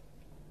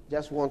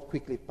 Just want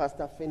quickly.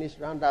 Pastor, finish,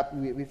 round up.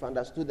 We've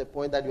understood the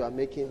point that you are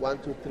making.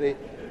 1, 2, 3.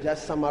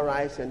 Just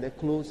summarize and then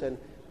close. And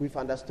we've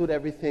understood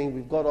everything.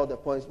 We've got all the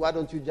points. Why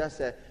don't you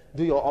just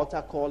do your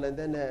altar call and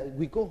then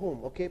we go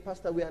home. Okay,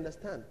 Pastor, we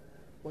understand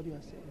what you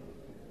are saying.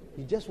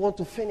 You just want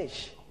to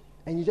finish.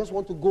 And you just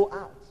want to go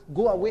out.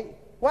 Go away.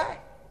 Why?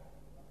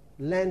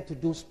 Learn to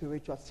do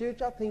spiritual.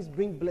 Spiritual things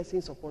bring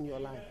blessings upon your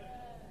life.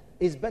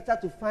 It's better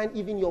to find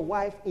even your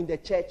wife in the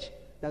church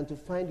than to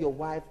find your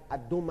wife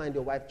at Don't Mind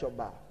Your Wife Chop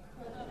Bar.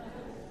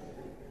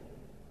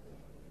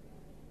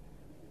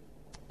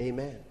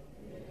 Amen.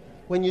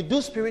 When you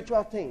do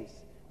spiritual things,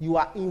 you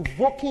are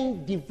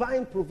invoking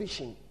divine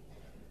provision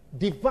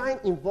divine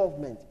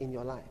involvement in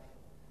your life.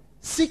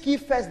 Seek ye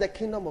first the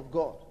kingdom of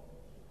God,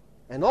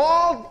 and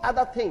all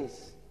other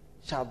things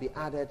shall be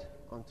added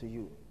unto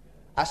you.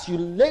 As you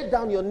lay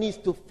down your knees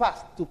to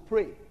fast, to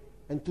pray,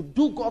 and to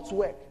do God's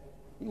work,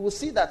 you will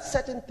see that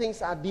certain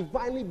things are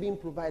divinely being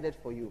provided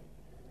for you.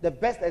 The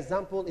best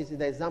example is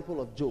the example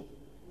of Job.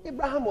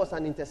 Abraham was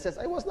an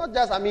intercessor. It was not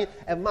just,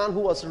 a man who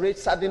was rich.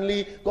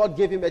 Suddenly, God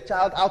gave him a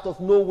child out of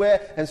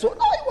nowhere. And so, no,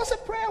 he was a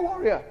prayer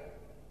warrior.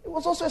 He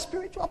was also a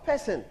spiritual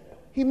person.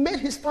 He made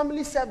his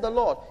family serve the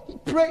Lord. He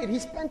prayed. He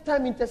spent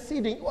time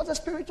interceding. He was a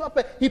spiritual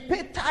person. He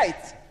paid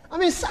tithes.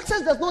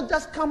 Success does not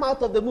just come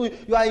out of the moon.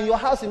 You are in your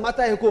house in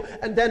Mataheko,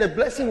 and then a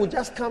blessing will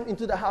just come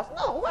into the house.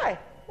 No, why?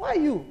 Why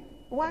you?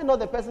 Why not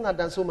the person at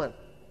Dansoman?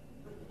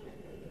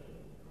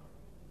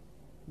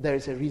 There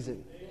is a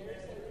reason.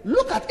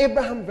 Look at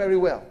Abraham very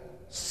well.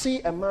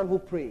 See a man who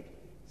prayed.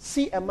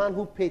 See a man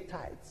who paid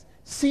tithes.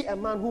 See a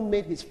man who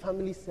made his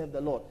family serve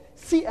the Lord.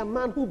 See a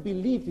man who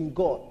believed in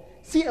God.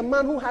 See a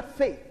man who had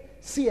faith.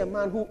 See a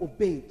man who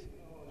obeyed.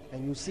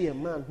 And you see a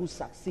man who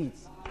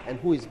succeeds and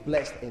who is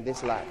blessed in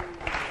this life.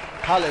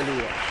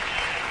 Hallelujah.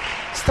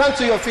 Stand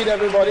to your feet,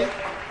 everybody.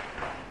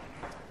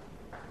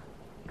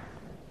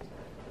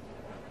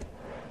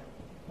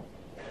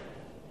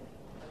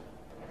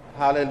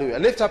 Hallelujah.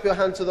 Lift up your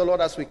hand to the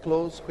Lord as we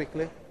close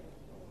quickly.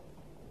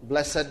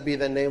 Blessed be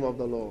the name of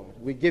the Lord.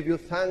 We give you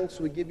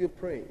thanks. We give you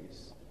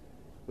praise.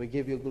 We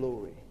give you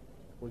glory.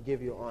 We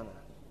give you honor.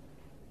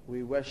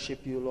 We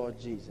worship you, Lord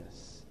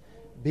Jesus.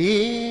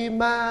 Be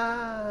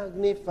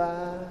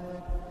magnified,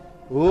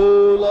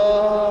 O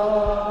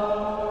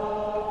Lord.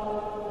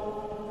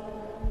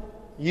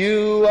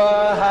 You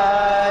are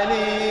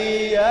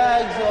highly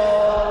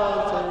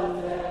exalted.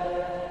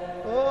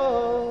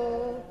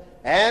 Oh,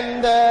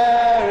 and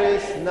there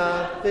is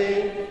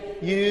nothing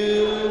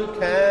you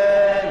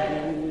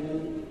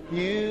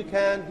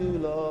can do,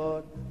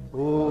 Lord. Oh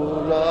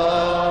Lord,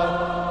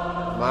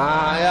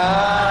 my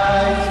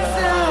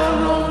eyes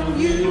are on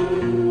you.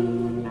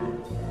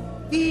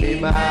 Be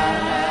magnified.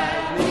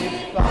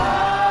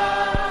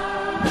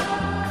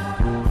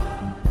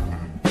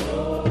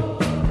 Oh,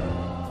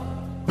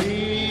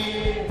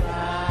 be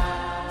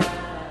magnified.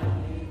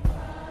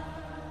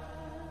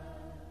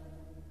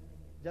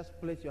 Just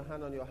place your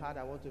hand on your heart.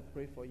 I want to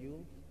pray for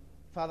you.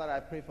 Father, I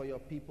pray for your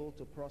people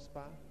to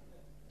prosper,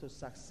 to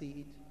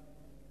succeed.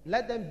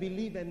 Let them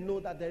believe and know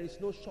that there is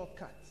no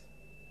shortcut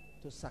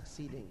to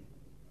succeeding.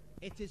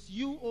 It is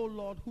you, O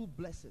Lord, who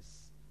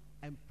blesses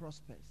and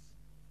prospers.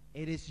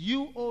 It is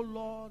you, O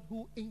Lord,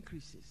 who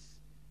increases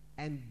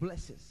and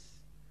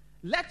blesses.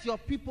 Let your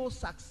people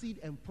succeed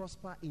and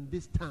prosper in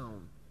this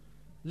town.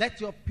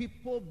 Let your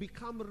people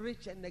become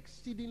rich and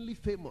exceedingly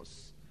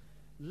famous.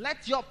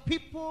 Let your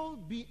people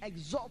be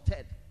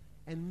exalted,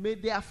 and may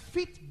their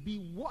feet be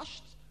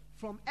washed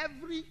from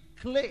every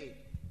clay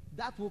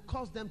that will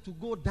cause them to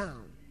go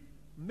down.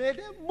 May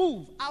they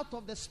move out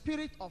of the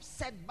spirit of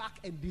setback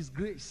and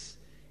disgrace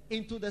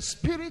into the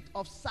spirit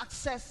of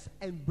success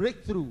and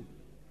breakthrough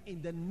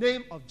in the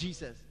name of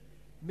Jesus.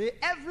 May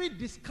every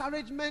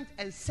discouragement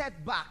and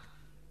setback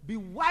be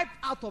wiped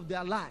out of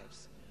their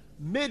lives.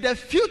 May the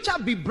future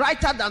be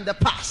brighter than the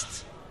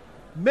past.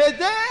 May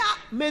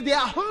their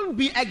home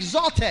be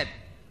exalted.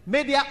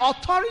 May their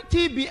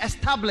authority be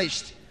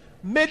established.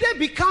 May they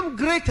become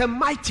great and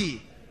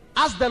mighty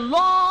as the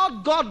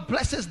Lord God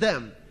blesses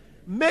them.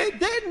 May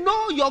they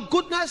know your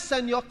goodness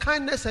and your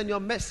kindness and your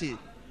mercy.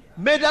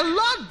 May the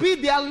Lord be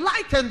their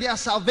light and their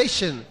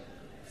salvation.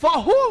 For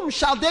whom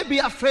shall they be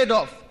afraid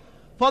of?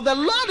 For the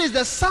Lord is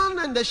the sun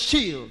and the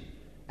shield.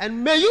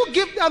 And may you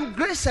give them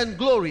grace and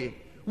glory.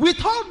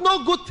 Withhold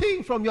no good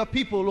thing from your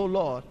people, O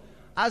Lord,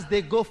 as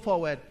they go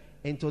forward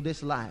into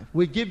this life.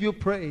 We give you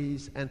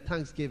praise and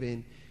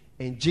thanksgiving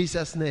in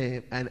Jesus'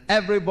 name. And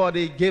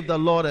everybody give the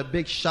Lord a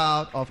big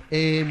shout of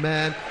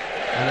amen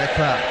and a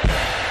clap.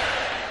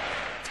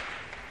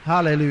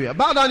 Hallelujah.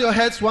 Bow down your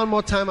heads one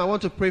more time. I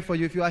want to pray for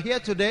you. If you are here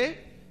today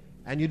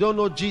and you don't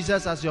know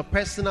Jesus as your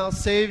personal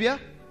Savior,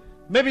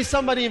 maybe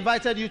somebody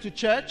invited you to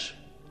church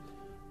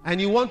and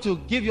you want to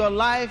give your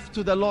life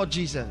to the Lord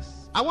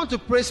Jesus. I want to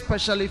pray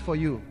specially for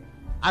you.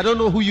 I don't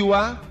know who you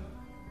are,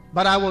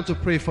 but I want to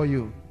pray for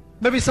you.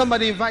 Maybe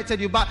somebody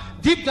invited you, but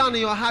deep down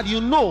in your heart,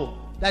 you know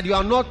that you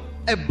are not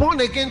a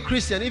born-again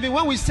Christian. Even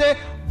when we say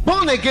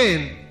born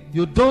again,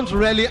 you don't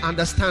really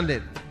understand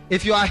it.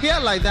 If you are here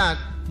like that,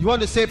 you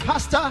want to say,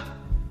 Pastor,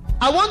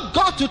 I want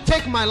God to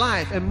take my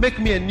life and make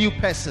me a new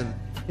person.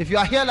 If you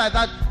are here like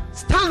that,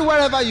 stand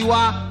wherever you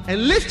are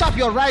and lift up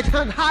your right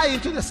hand high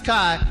into the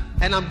sky,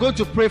 and I'm going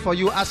to pray for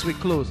you as we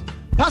close.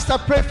 Pastor,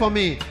 pray for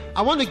me.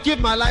 I want to give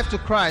my life to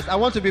Christ. I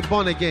want to be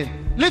born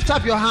again. Lift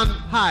up your hand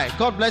high.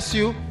 God bless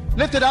you.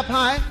 Lift it up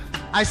high.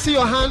 I see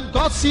your hand.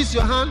 God sees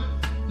your hand.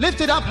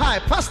 Lift it up high.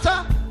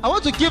 Pastor, I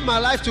want to give my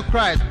life to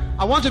Christ.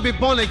 I want to be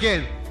born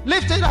again.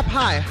 Lift it up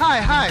high. High,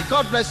 high.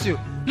 God bless you.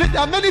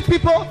 There are many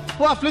people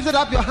who have lifted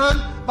up your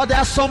hand, but there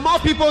are some more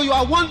people you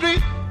are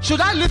wondering,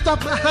 should I lift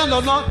up my hand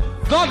or not?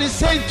 God is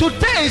saying,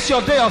 today is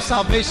your day of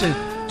salvation.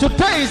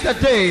 Today is the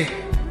day.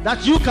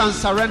 that you can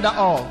surrender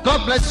all.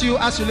 God bless you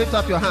as you lift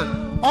up your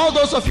hand. All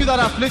those of you that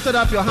have lifted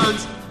up your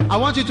hands, I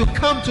want you to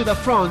come to the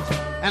front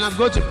and I'm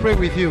going to pray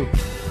with you.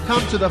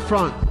 Come to the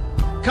front.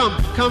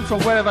 Come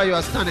from wherever you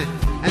are standing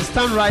and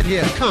stand right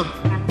here. Come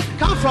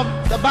from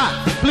the back,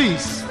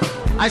 please.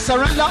 I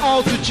surrender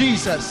all to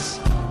Jesus.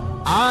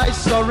 I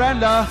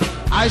surrender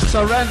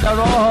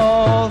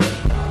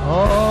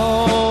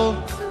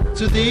all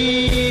to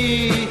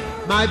thee,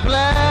 my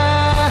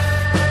blessed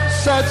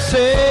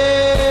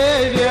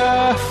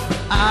Savior.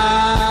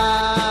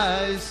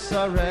 I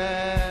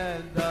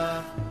surrender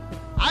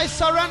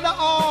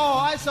all.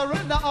 I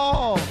surrender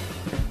all.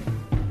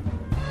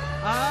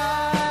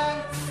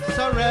 I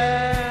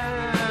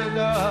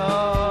surrender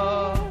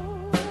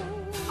all.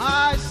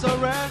 I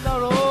surrender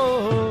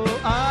all.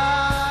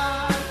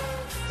 I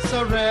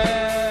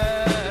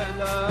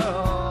surrender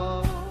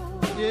all.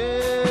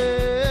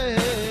 Yeah.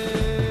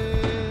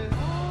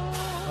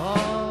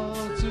 All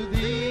to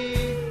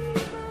thee,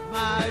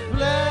 my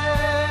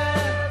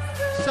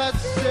blessed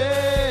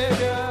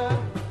Savior.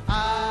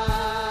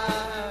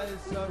 I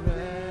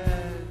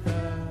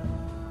surrender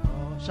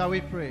all. Shall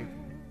we pray?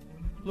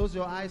 Close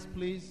your eyes,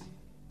 please.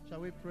 Shall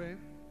we pray?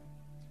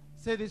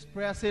 Say this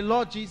prayer. Say,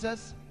 Lord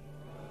Jesus,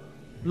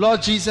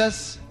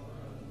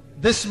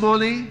 this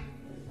morning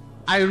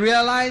I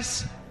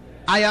realize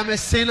I am a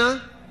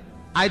sinner.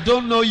 I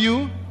don't know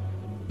you.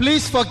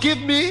 Please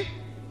forgive me.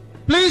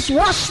 Please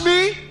wash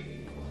me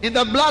in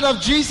the blood of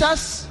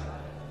Jesus.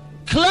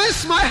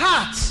 Cleanse my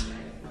heart.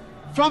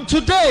 From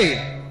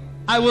today,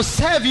 I will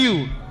serve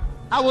you.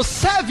 I will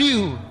serve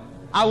you.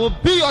 I will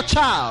be your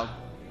child.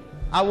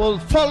 I will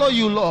follow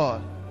you,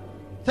 Lord.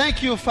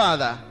 Thank you,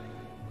 Father.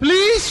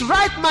 Please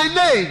write my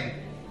name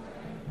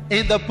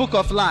in the book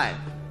of life.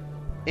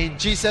 In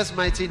Jesus'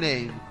 mighty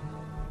name.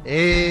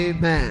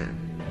 Amen.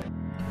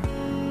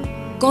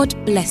 God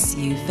bless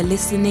you for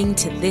listening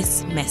to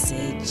this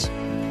message.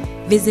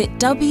 Visit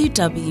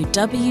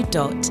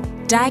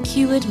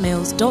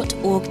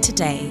www.daghewardmills.org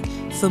today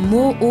for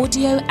more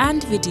audio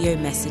and video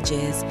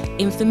messages,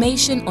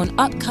 information on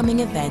upcoming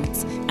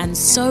events, and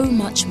so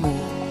much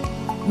more.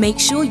 Make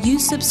sure you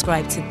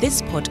subscribe to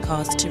this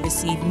podcast to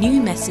receive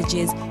new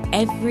messages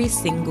every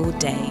single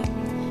day.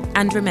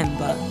 And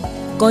remember,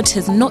 God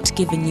has not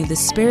given you the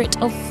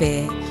spirit of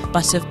fear,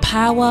 but of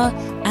power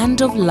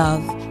and of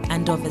love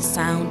and of a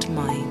sound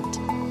mind.